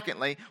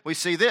 Secondly, we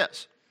see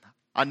this.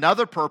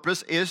 Another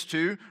purpose is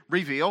to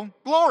reveal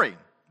glory.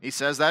 He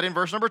says that in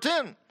verse number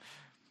 10.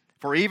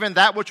 For even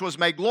that which was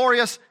made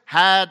glorious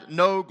had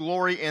no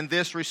glory in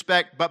this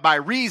respect, but by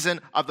reason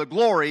of the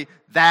glory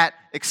that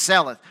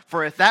excelleth.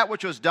 For if that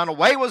which was done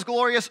away was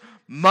glorious,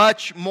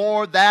 much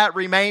more that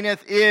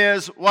remaineth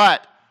is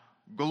what?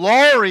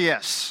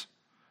 Glorious.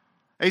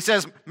 He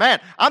says, man,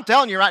 I'm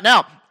telling you right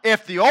now,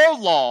 if the old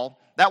law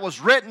that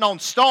was written on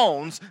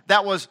stones,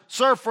 that was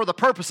served for the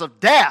purpose of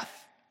death,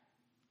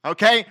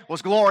 okay,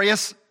 was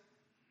glorious.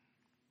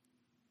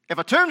 If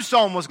a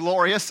tombstone was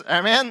glorious,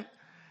 amen,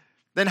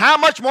 then how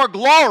much more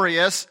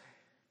glorious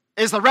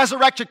is the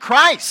resurrected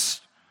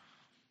Christ?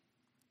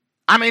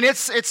 I mean,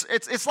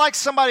 it's like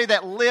somebody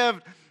that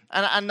lived,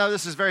 and I know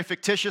this is very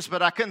fictitious,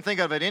 but I couldn't think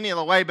of it any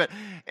other way, but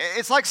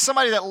it's like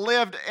somebody that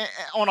lived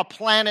on a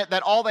planet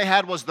that all they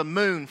had was the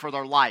moon for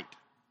their light.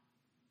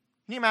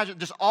 Can you imagine?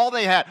 Just all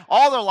they had,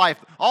 all their life,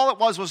 all it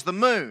was the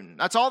moon.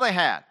 That's all they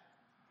had.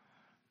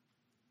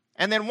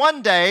 And then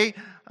one day,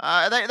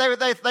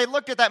 they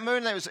looked at that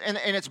moon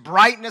and it's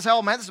bright as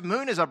hell. Man, this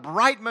moon is a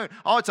bright moon.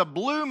 Oh, it's a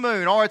blue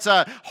moon, or it's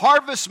a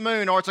harvest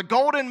moon, or it's a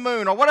golden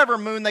moon, or whatever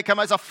moon they come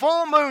out. It's a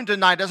full moon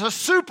tonight. It's a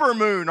super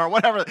moon, or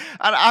whatever.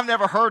 I've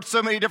never heard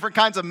so many different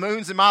kinds of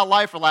moons in my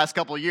life for the last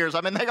couple of years.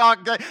 I mean,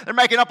 they're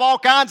making up all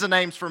kinds of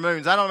names for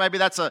moons. I don't know, maybe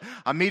that's a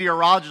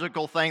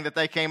meteorological thing that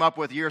they came up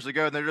with years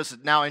ago, and they're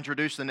just now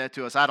introducing it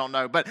to us. I don't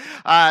know. But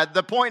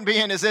the point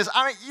being is this.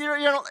 I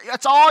mean,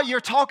 that's all you're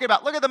talking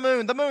about. Look at the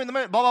moon,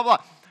 blah, blah, blah.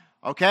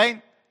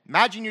 Okay?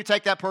 Imagine you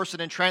take that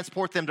person and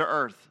transport them to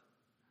Earth.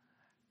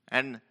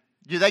 And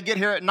they get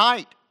here at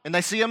night and they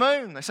see a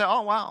moon. They say,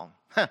 oh, wow,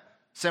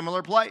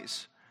 similar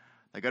place.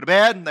 They go to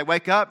bed and they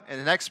wake up,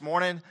 and the next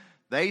morning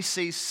they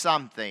see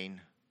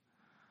something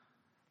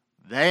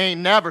they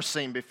ain't never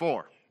seen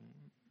before.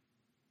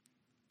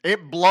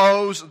 It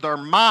blows their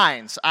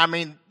minds. I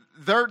mean,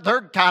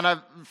 they're kind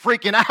of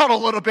freaking out a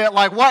little bit,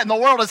 like, what in the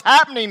world is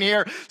happening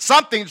here?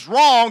 Something's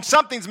wrong,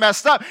 something's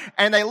messed up.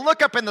 And they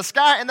look up in the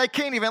sky and they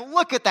can't even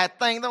look at that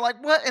thing. They're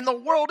like, what in the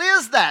world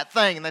is that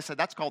thing? And they said,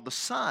 that's called the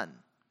sun.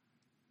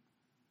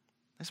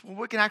 They said, well,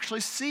 we can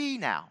actually see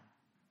now.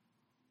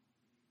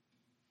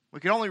 We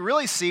could only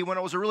really see when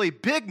it was a really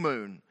big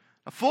moon,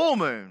 a full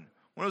moon.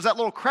 When it was that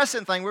little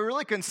crescent thing, we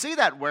really couldn't see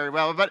that very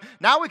well. But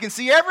now we can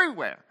see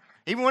everywhere.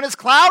 Even when it's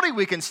cloudy,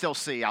 we can still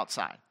see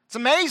outside. It's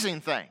an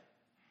amazing thing.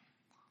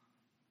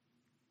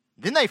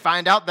 Then they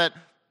find out that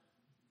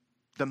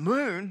the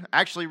moon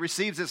actually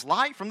receives its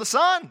light from the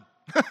sun.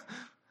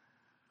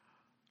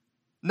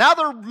 Now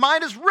their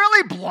mind is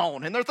really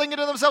blown, and they're thinking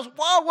to themselves,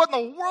 wow, what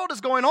in the world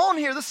is going on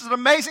here? This is an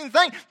amazing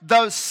thing.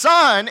 The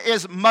sun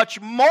is much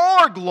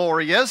more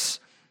glorious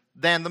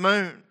than the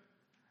moon.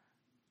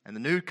 And the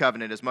new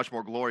covenant is much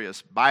more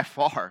glorious by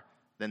far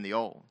than the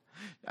old.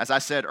 As I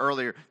said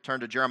earlier,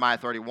 turn to Jeremiah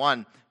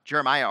 31.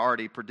 Jeremiah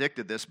already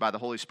predicted this by the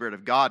Holy Spirit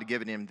of God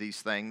giving him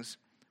these things.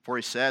 For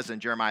he says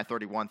in Jeremiah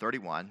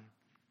 31:31,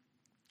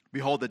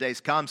 behold, the days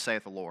come,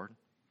 saith the Lord,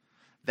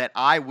 that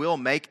I will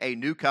make a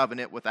new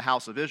covenant with the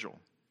house of Israel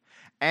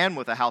and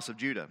with the house of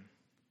Judah.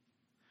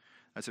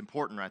 That's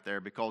important right there,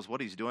 because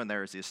what he's doing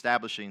there is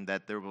establishing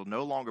that there will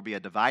no longer be a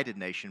divided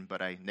nation, but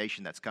a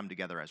nation that's come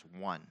together as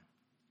one.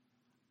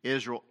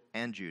 Israel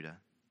and Judah.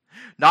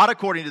 Not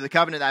according to the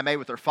covenant that I made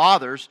with their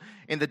fathers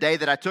in the day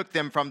that I took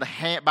them from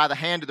by the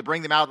hand to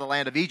bring them out of the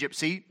land of Egypt.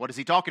 See, what is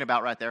he talking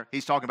about right there?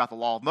 He's talking about the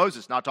law of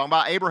Moses. Not talking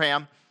about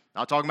Abraham.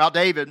 Not talking about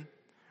David.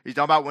 He's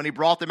talking about when he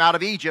brought them out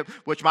of Egypt,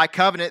 which my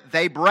covenant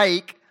they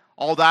break,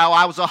 although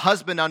I was a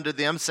husband unto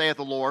them, saith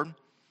the Lord.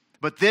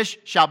 But this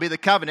shall be the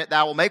covenant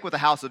that I will make with the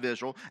house of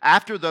Israel.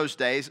 After those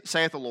days,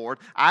 saith the Lord,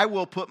 I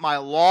will put my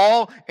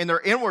law in their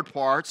inward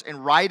parts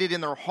and write it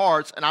in their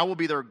hearts, and I will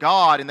be their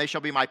God, and they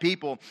shall be my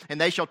people. And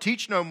they shall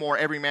teach no more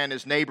every man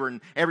his neighbor and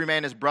every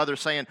man his brother,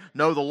 saying,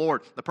 know the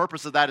Lord. The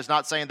purpose of that is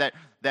not saying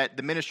that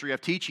the ministry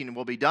of teaching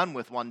will be done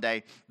with one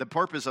day. The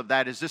purpose of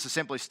that is just to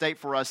simply state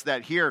for us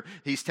that here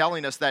he's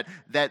telling us that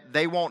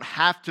they won't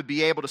have to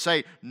be able to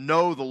say,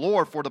 know the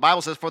Lord. For the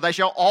Bible says, for they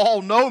shall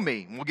all know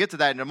me. And we'll get to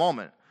that in a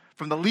moment.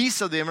 From the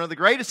least of them to the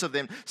greatest of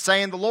them,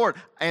 saying the Lord.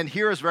 And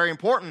here is very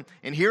important,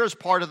 and here is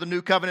part of the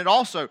new covenant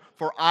also.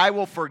 For I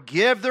will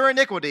forgive their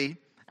iniquity,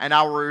 and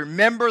I will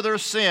remember their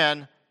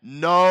sin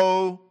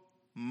no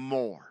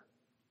more.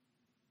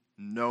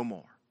 No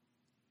more.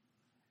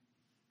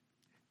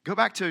 Go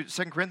back to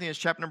 2 Corinthians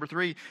chapter number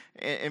 3,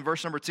 in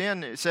verse number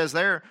 10. It says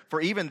there, for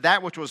even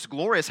that which was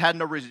glorious had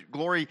no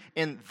glory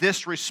in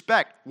this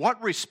respect.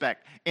 What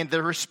respect? In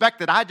the respect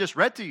that I just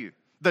read to you.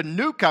 The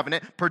new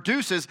covenant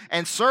produces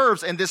and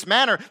serves in this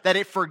manner that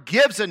it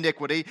forgives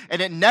iniquity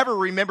and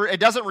it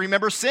doesn't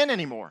remember sin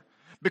anymore.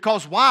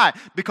 Because why?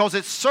 Because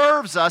it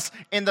serves us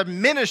in the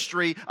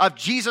ministry of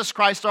Jesus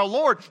Christ our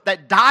Lord,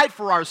 that died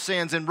for our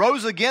sins and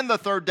rose again the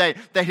third day,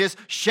 that has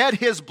shed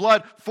His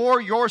blood for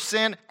your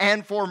sin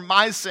and for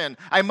my sin.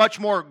 A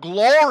much more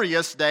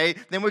glorious day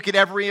than we could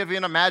ever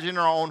even imagine in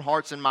our own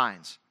hearts and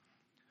minds.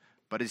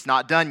 But it's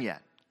not done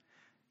yet.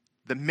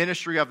 The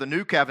ministry of the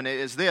new covenant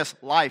is this: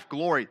 life,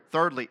 glory.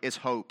 Thirdly, is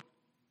hope.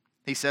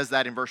 He says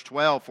that in verse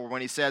 12, for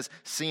when he says,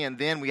 seeing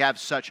then we have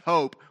such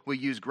hope, we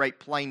use great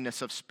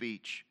plainness of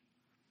speech.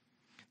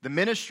 The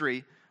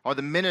ministry or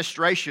the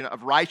ministration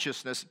of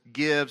righteousness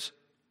gives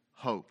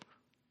hope.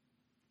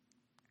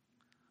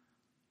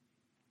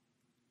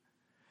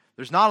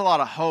 There's not a lot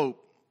of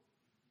hope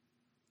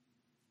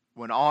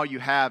when all you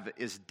have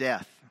is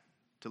death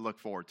to look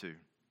forward to,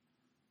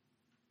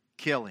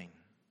 killing,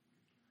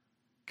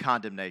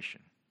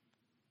 condemnation.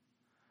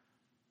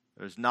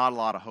 There's not a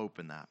lot of hope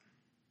in that.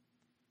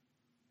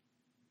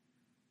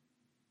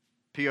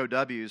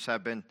 POWs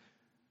have been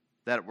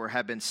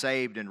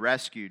saved and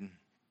rescued.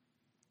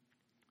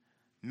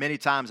 Many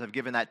times I've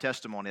given that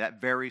testimony, that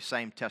very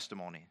same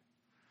testimony.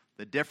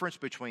 The difference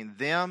between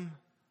them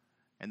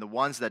and the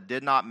ones that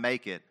did not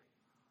make it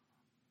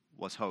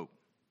was hope.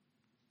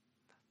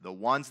 The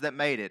ones that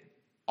made it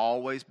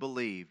always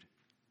believed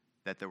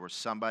that there was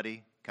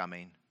somebody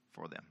coming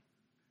for them.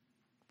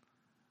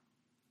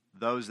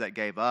 Those that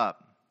gave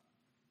up,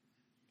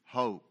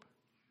 hope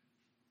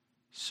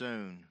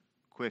soon,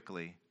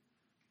 quickly,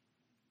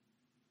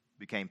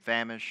 became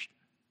famished,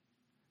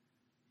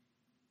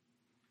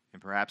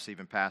 and perhaps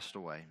even passed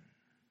away.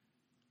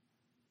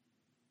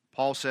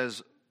 Paul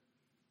says,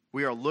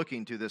 we are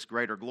looking to this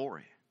greater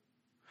glory.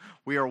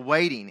 We are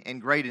waiting in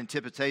great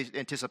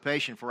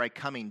anticipation for a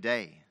coming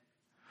day.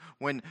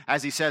 When,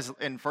 as he says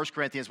in 1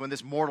 Corinthians, when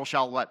this mortal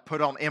shall what? Put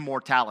on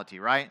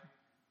immortality, right?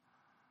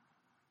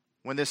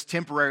 When this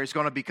temporary is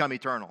going to become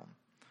eternal.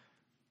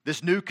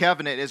 This new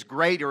covenant is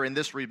greater in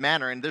this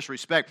manner, in this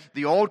respect.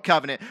 The old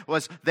covenant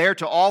was there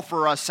to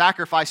offer us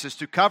sacrifices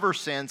to cover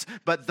sins,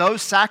 but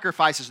those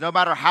sacrifices, no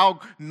matter how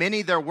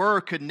many there were,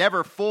 could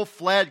never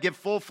give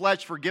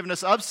full-fledged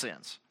forgiveness of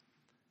sins.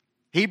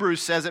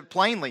 Hebrews says it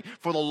plainly,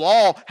 for the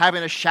law,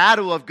 having a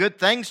shadow of good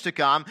things to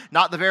come,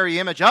 not the very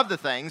image of the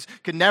things,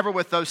 could never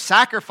with those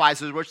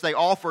sacrifices which they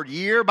offered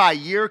year by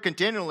year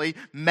continually,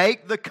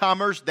 make the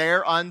comers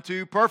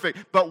thereunto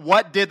perfect. But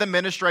what did the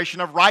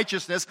ministration of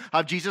righteousness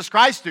of Jesus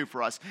Christ do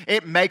for us?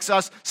 It makes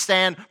us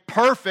stand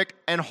perfect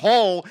and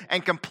whole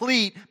and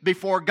complete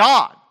before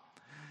God.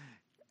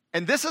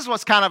 And this is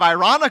what's kind of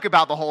ironic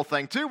about the whole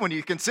thing too, when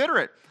you consider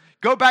it.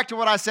 Go back to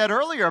what I said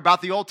earlier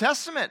about the Old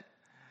Testament.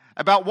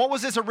 About what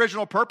was its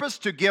original purpose?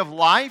 To give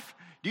life.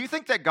 Do you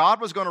think that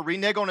God was going to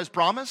renege on His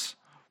promise?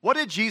 What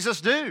did Jesus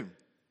do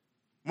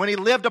when He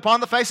lived upon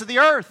the face of the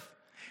earth?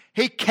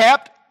 He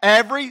kept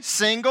every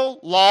single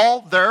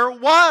law there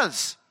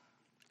was.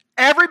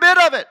 Every bit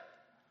of it.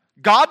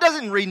 God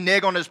doesn't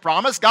renege on His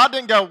promise. God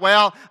didn't go,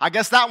 well, I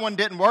guess that one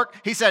didn't work.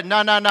 He said,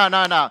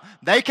 no.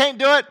 They can't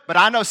do it, but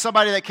I know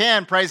somebody that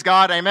can. Praise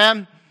God.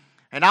 Amen.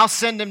 And I'll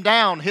send him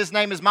down. His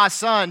name is my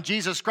Son,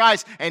 Jesus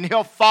Christ, and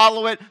he'll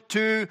follow it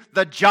to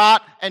the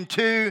jot and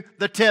to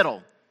the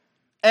tittle.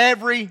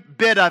 Every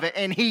bit of it.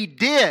 And he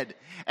did.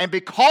 And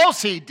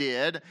because he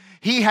did,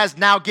 he has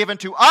now given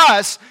to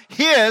us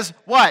his,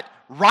 what?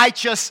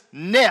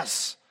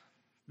 Righteousness.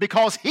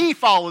 Because he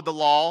followed the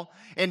law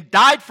and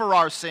died for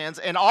our sins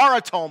and our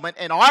atonement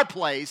in our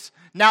place.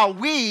 Now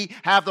we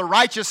have the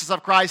righteousness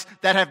of Christ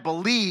that have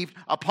believed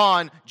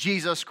upon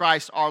Jesus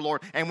Christ our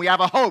Lord. And we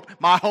have a hope.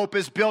 My hope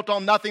is built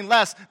on nothing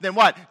less than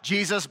what?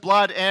 Jesus'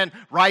 blood and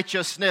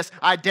righteousness.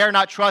 I dare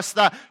not trust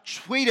the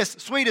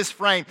sweetest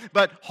frame,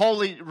 but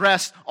wholly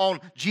rest on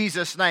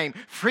Jesus' name.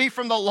 Free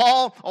from the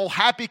law, oh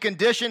happy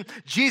condition.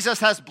 Jesus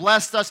has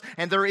blessed us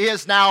and there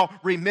is now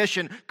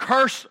remission.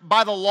 Cursed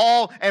by the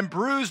law and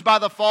bruised by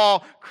the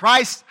fall,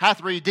 Christ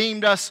hath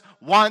redeemed us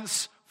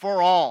once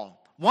for all.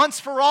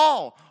 Once for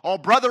all. Oh,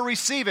 brother,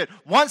 receive it.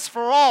 Once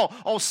for all.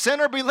 Oh,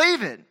 sinner,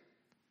 believe it.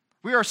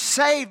 We are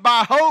saved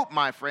by hope,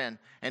 my friend.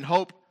 And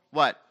hope,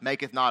 what?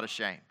 Maketh not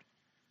ashamed.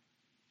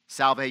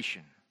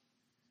 Salvation.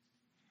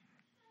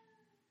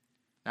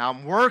 Now,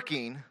 I'm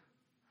working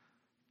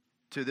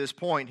to this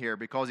point here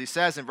because he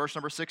says in verse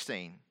number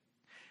 16,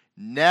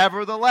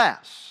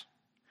 nevertheless,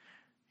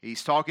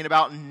 he's talking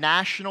about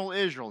national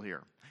Israel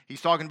here.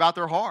 He's talking about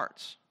their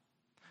hearts.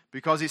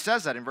 Because he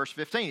says that in verse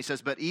 15. He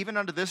says, but even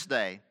unto this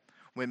day,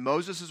 when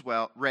Moses is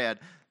read,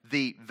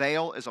 the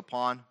veil is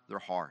upon their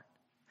heart.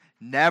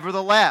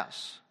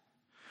 Nevertheless,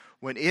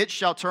 when it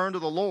shall turn to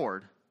the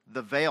Lord,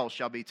 the veil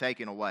shall be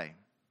taken away.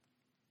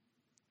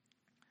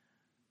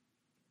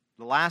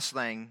 The last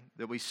thing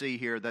that we see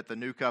here that the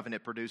new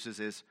covenant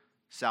produces is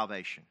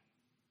salvation.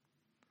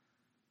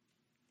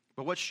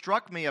 But what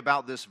struck me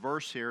about this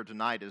verse here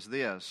tonight is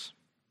this,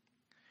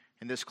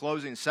 in this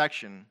closing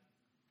section,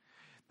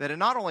 that it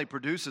not only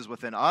produces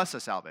within us a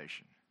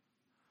salvation,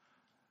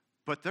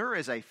 but there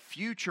is a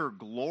future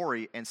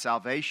glory and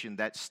salvation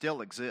that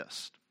still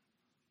exists.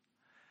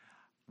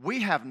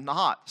 We have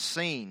not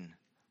seen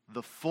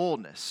the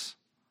fullness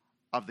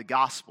of the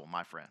gospel,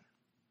 my friend,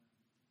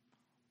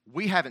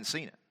 we haven't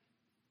seen it.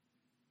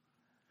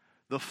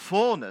 The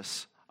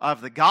fullness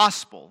of the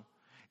gospel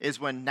is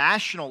when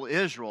national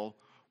Israel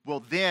will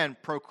then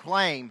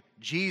proclaim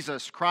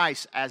Jesus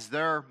Christ as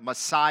their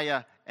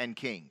Messiah and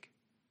King,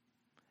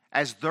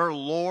 as their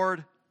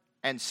Lord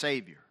and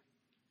Savior.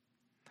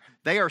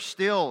 They are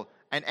still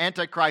an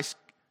Antichrist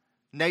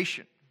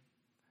nation.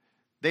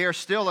 They are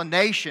still a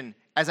nation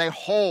as a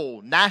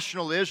whole,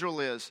 national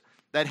Israel is,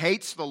 that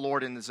hates the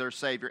Lord and as their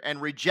Savior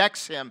and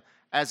rejects Him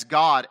as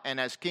God and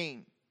as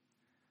King.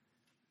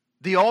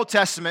 The Old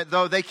Testament,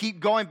 though, they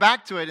keep going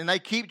back to it and they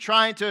keep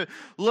trying to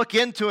look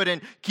into it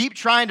and keep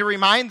trying to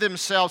remind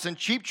themselves and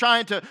keep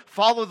trying to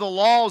follow the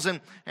laws.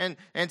 And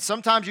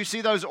sometimes you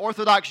see those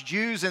Orthodox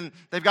Jews and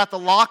they've got the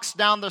locks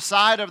down the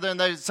side of them.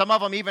 Some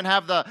of them even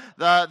have the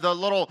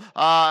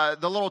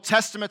little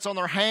testaments on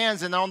their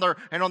hands and on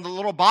the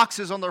little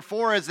boxes on their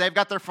foreheads. They've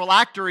got their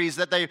phylacteries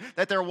that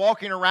they're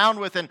walking around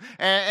with and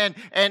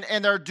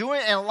they're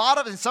doing, and a lot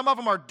of, and some of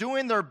them are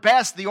doing their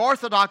best, the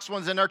Orthodox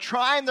ones, and they're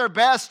trying their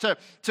best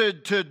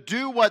to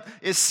do what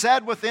is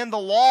said within the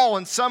law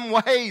in some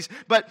ways.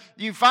 But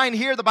you find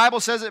here, the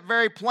Bible says it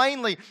very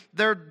plainly,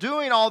 they're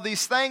doing all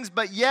these things,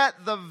 but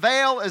yet the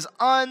veil is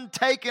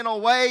untaken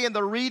away in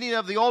the reading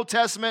of the Old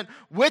Testament,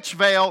 which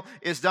veil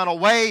is done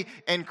away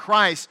in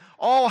Christ.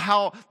 Oh,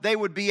 how they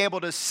would be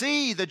able to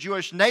see the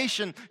Jewish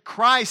nation,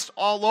 Christ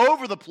all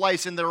over the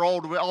place in their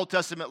Old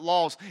Testament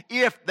laws,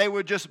 if they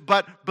would just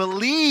but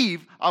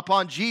believe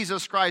upon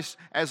Jesus Christ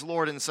as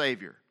Lord and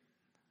Savior.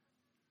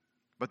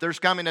 But there's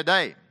coming a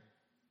day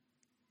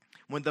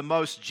when the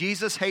most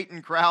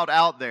Jesus-hating crowd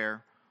out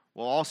there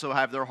will also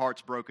have their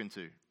hearts broken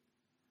too.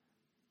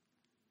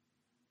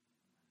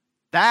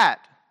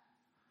 That,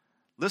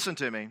 listen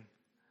to me,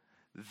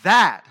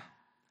 that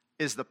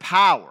is the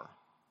power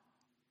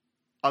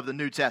of the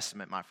New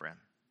Testament, my friend.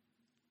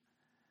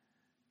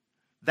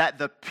 That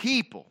the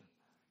people,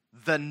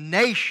 the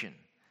nation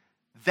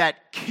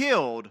that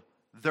killed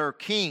their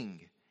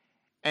king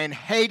and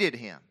hated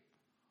him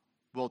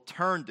will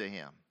turn to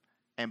him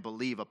and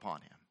believe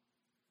upon him.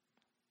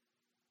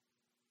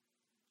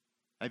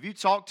 Have you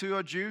talked to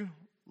a Jew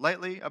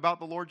lately about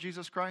the Lord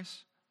Jesus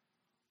Christ?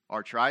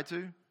 Or tried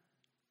to?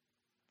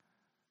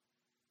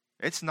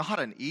 It's not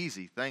an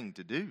easy thing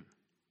to do.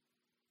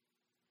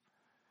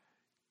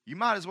 You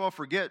might as well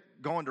forget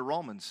going to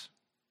Romans.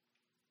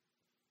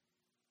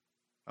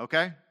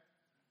 Okay?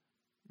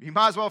 You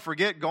might as well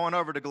forget going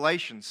over to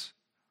Galatians.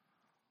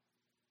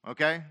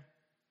 Okay?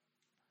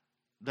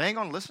 They ain't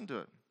going to listen to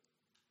it.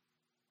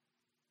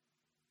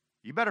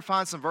 You better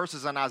find some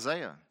verses in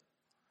Isaiah.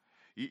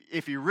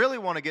 If you really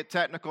want to get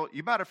technical,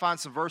 you better find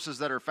some verses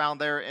that are found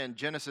there in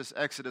Genesis,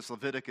 Exodus,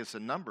 Leviticus,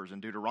 and Numbers,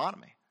 and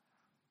Deuteronomy,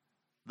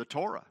 the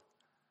Torah.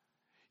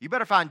 You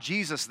better find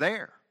Jesus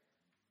there,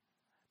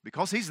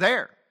 because He's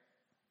there.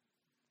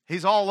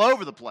 He's all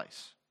over the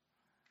place.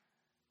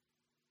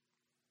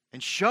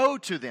 And show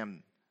to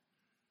them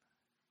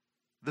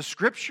the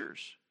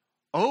Scriptures.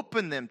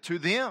 Open them to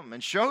them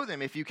and show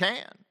them if you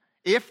can,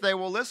 if they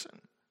will listen.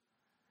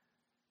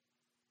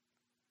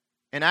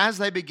 And as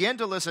they begin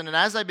to listen, and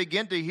as they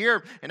begin to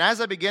hear, and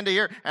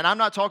I'm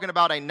not talking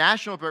about a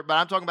national, but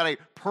I'm talking about a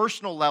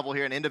personal level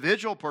here, an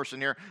individual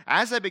person here,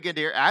 as they begin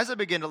to hear, as they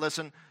begin to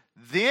listen,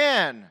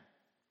 then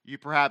you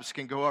perhaps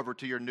can go over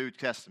to your New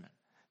Testament.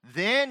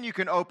 Then you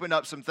can open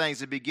up some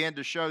things and begin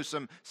to show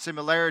some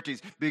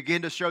similarities,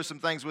 begin to show some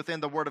things within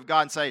the Word of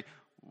God and say,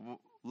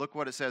 look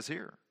what it says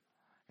here,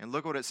 and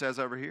look what it says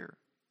over here.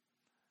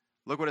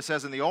 Look what it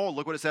says in the Old,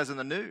 look what it says in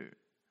the New.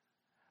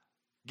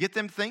 Get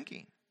them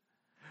thinking.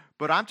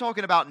 But I'm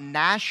talking about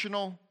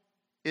national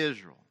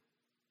Israel,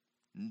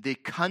 the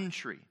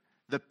country,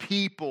 the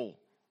people,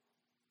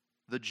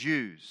 the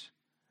Jews.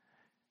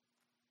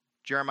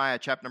 Jeremiah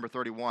chapter number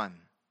 31,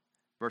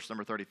 verse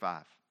number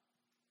 35.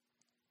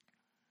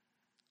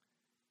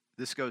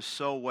 This goes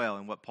so well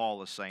in what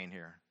Paul is saying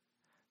here.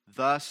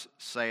 Thus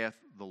saith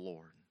the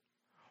Lord,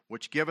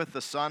 which giveth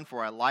the sun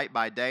for a light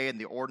by day, and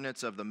the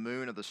ordinance of the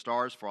moon and the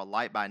stars for a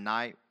light by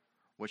night,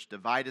 which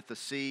divideth the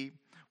sea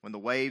when the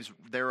waves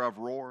thereof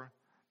roar.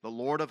 The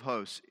Lord of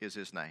hosts is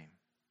His name.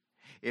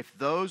 If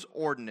those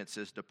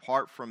ordinances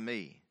depart from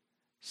me,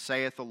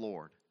 saith the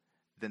Lord,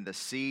 then the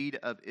seed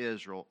of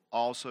Israel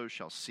also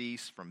shall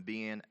cease from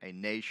being a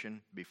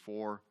nation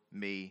before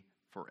me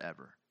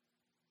forever.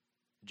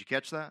 Did you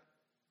catch that?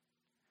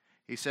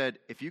 He said,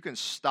 if you can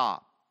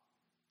stop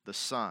the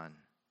sun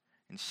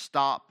and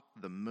stop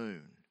the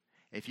moon,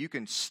 if you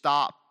can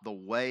stop the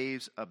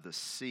waves of the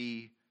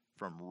sea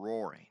from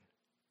roaring,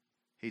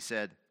 he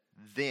said,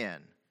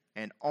 then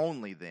and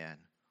only then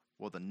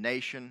will the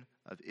nation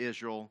of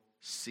Israel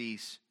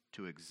cease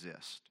to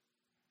exist.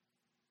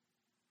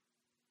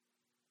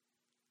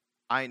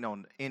 I ain't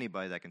known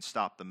anybody that can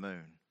stop the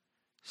moon,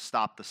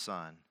 stop the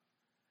sun.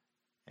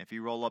 And if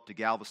you roll up to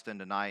Galveston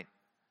tonight,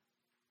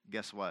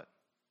 guess what?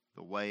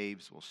 The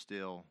waves will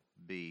still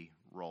be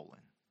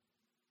rolling.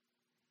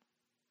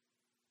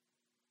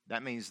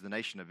 That means the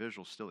nation of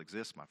Israel still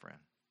exists, my friend.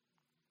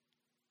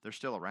 They're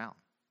still around.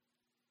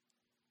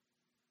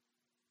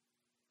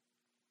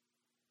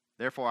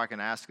 Therefore, I can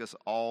ask us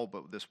all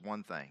but this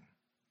one thing.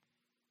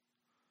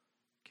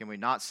 Can we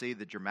not see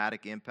the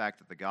dramatic impact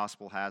that the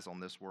gospel has on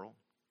this world?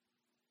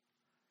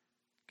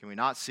 Can we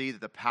not see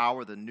that the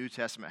power the New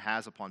Testament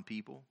has upon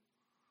people,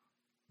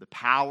 the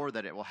power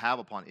that it will have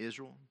upon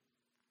Israel?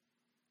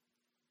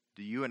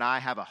 Do you and I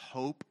have a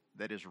hope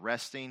that is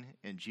resting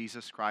in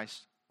Jesus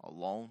Christ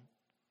alone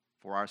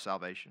for our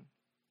salvation?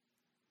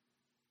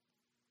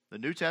 The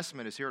New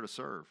Testament is here to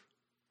serve.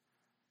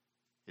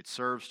 It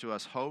serves to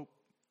us hope,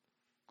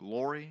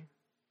 glory,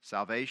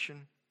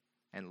 salvation,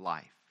 and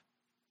life.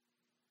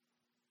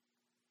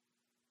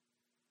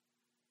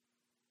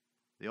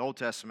 The Old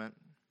Testament,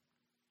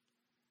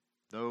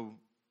 though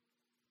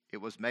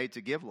it was made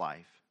to give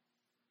life,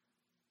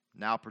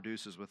 now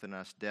produces within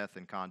us death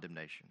and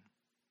condemnation.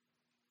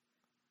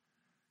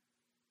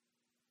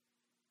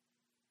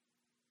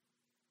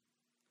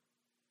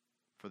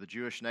 For the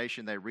Jewish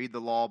nation, they read the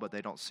law, but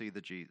they don't see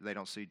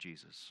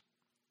Jesus.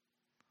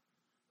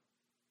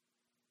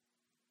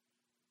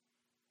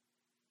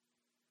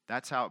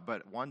 That's how,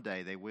 but one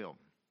day they will,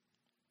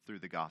 through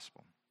the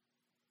gospel.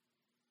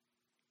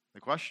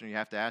 The question you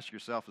have to ask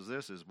yourself is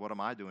this, is what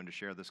am I doing to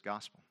share this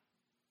gospel?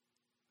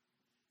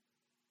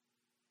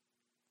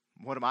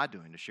 What am I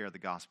doing to share the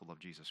gospel of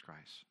Jesus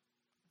Christ?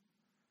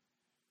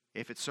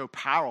 If it's so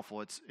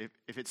powerful,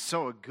 if it's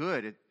so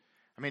good,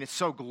 it's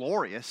so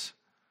glorious,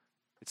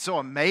 it's so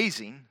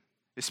amazing,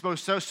 it's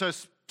so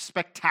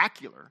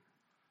spectacular.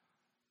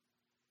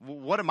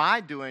 What am I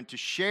doing to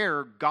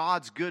share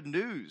God's good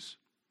news?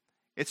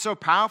 It's so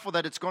powerful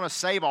that it's going to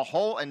save a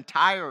whole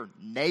entire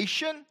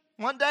nation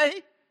one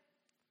day?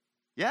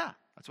 Yeah,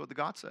 that's what the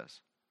God says.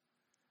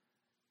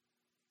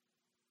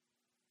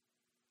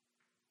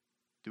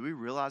 Do we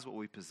realize what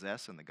we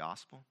possess in the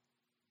gospel?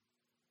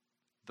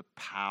 The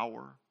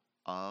power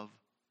of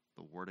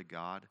the Word of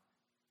God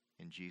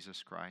in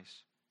Jesus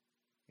Christ,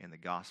 in the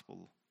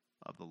gospel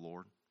of the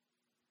Lord.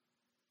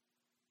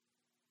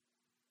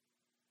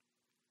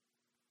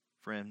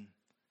 Friend,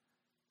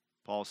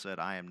 Paul said,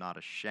 I am not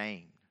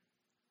ashamed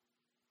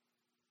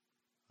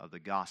of the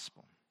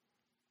gospel,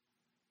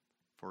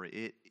 for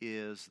it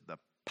is the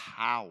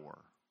power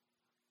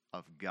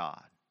of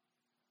God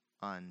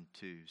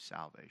unto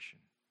salvation,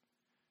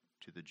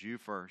 to the Jew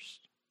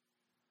first,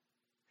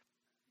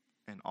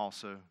 and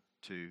also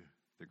to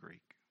the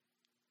Greek.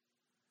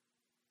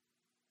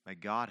 May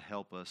God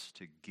help us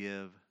to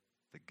give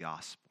the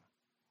gospel.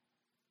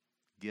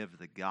 Give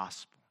the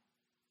gospel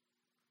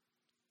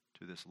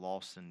to this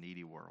lost and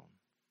needy world.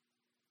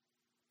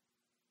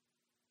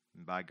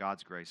 And by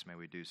God's grace, may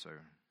we do so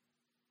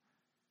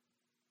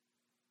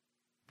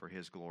for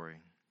His glory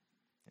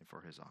and for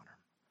His honor.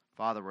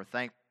 Father, we're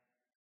thankful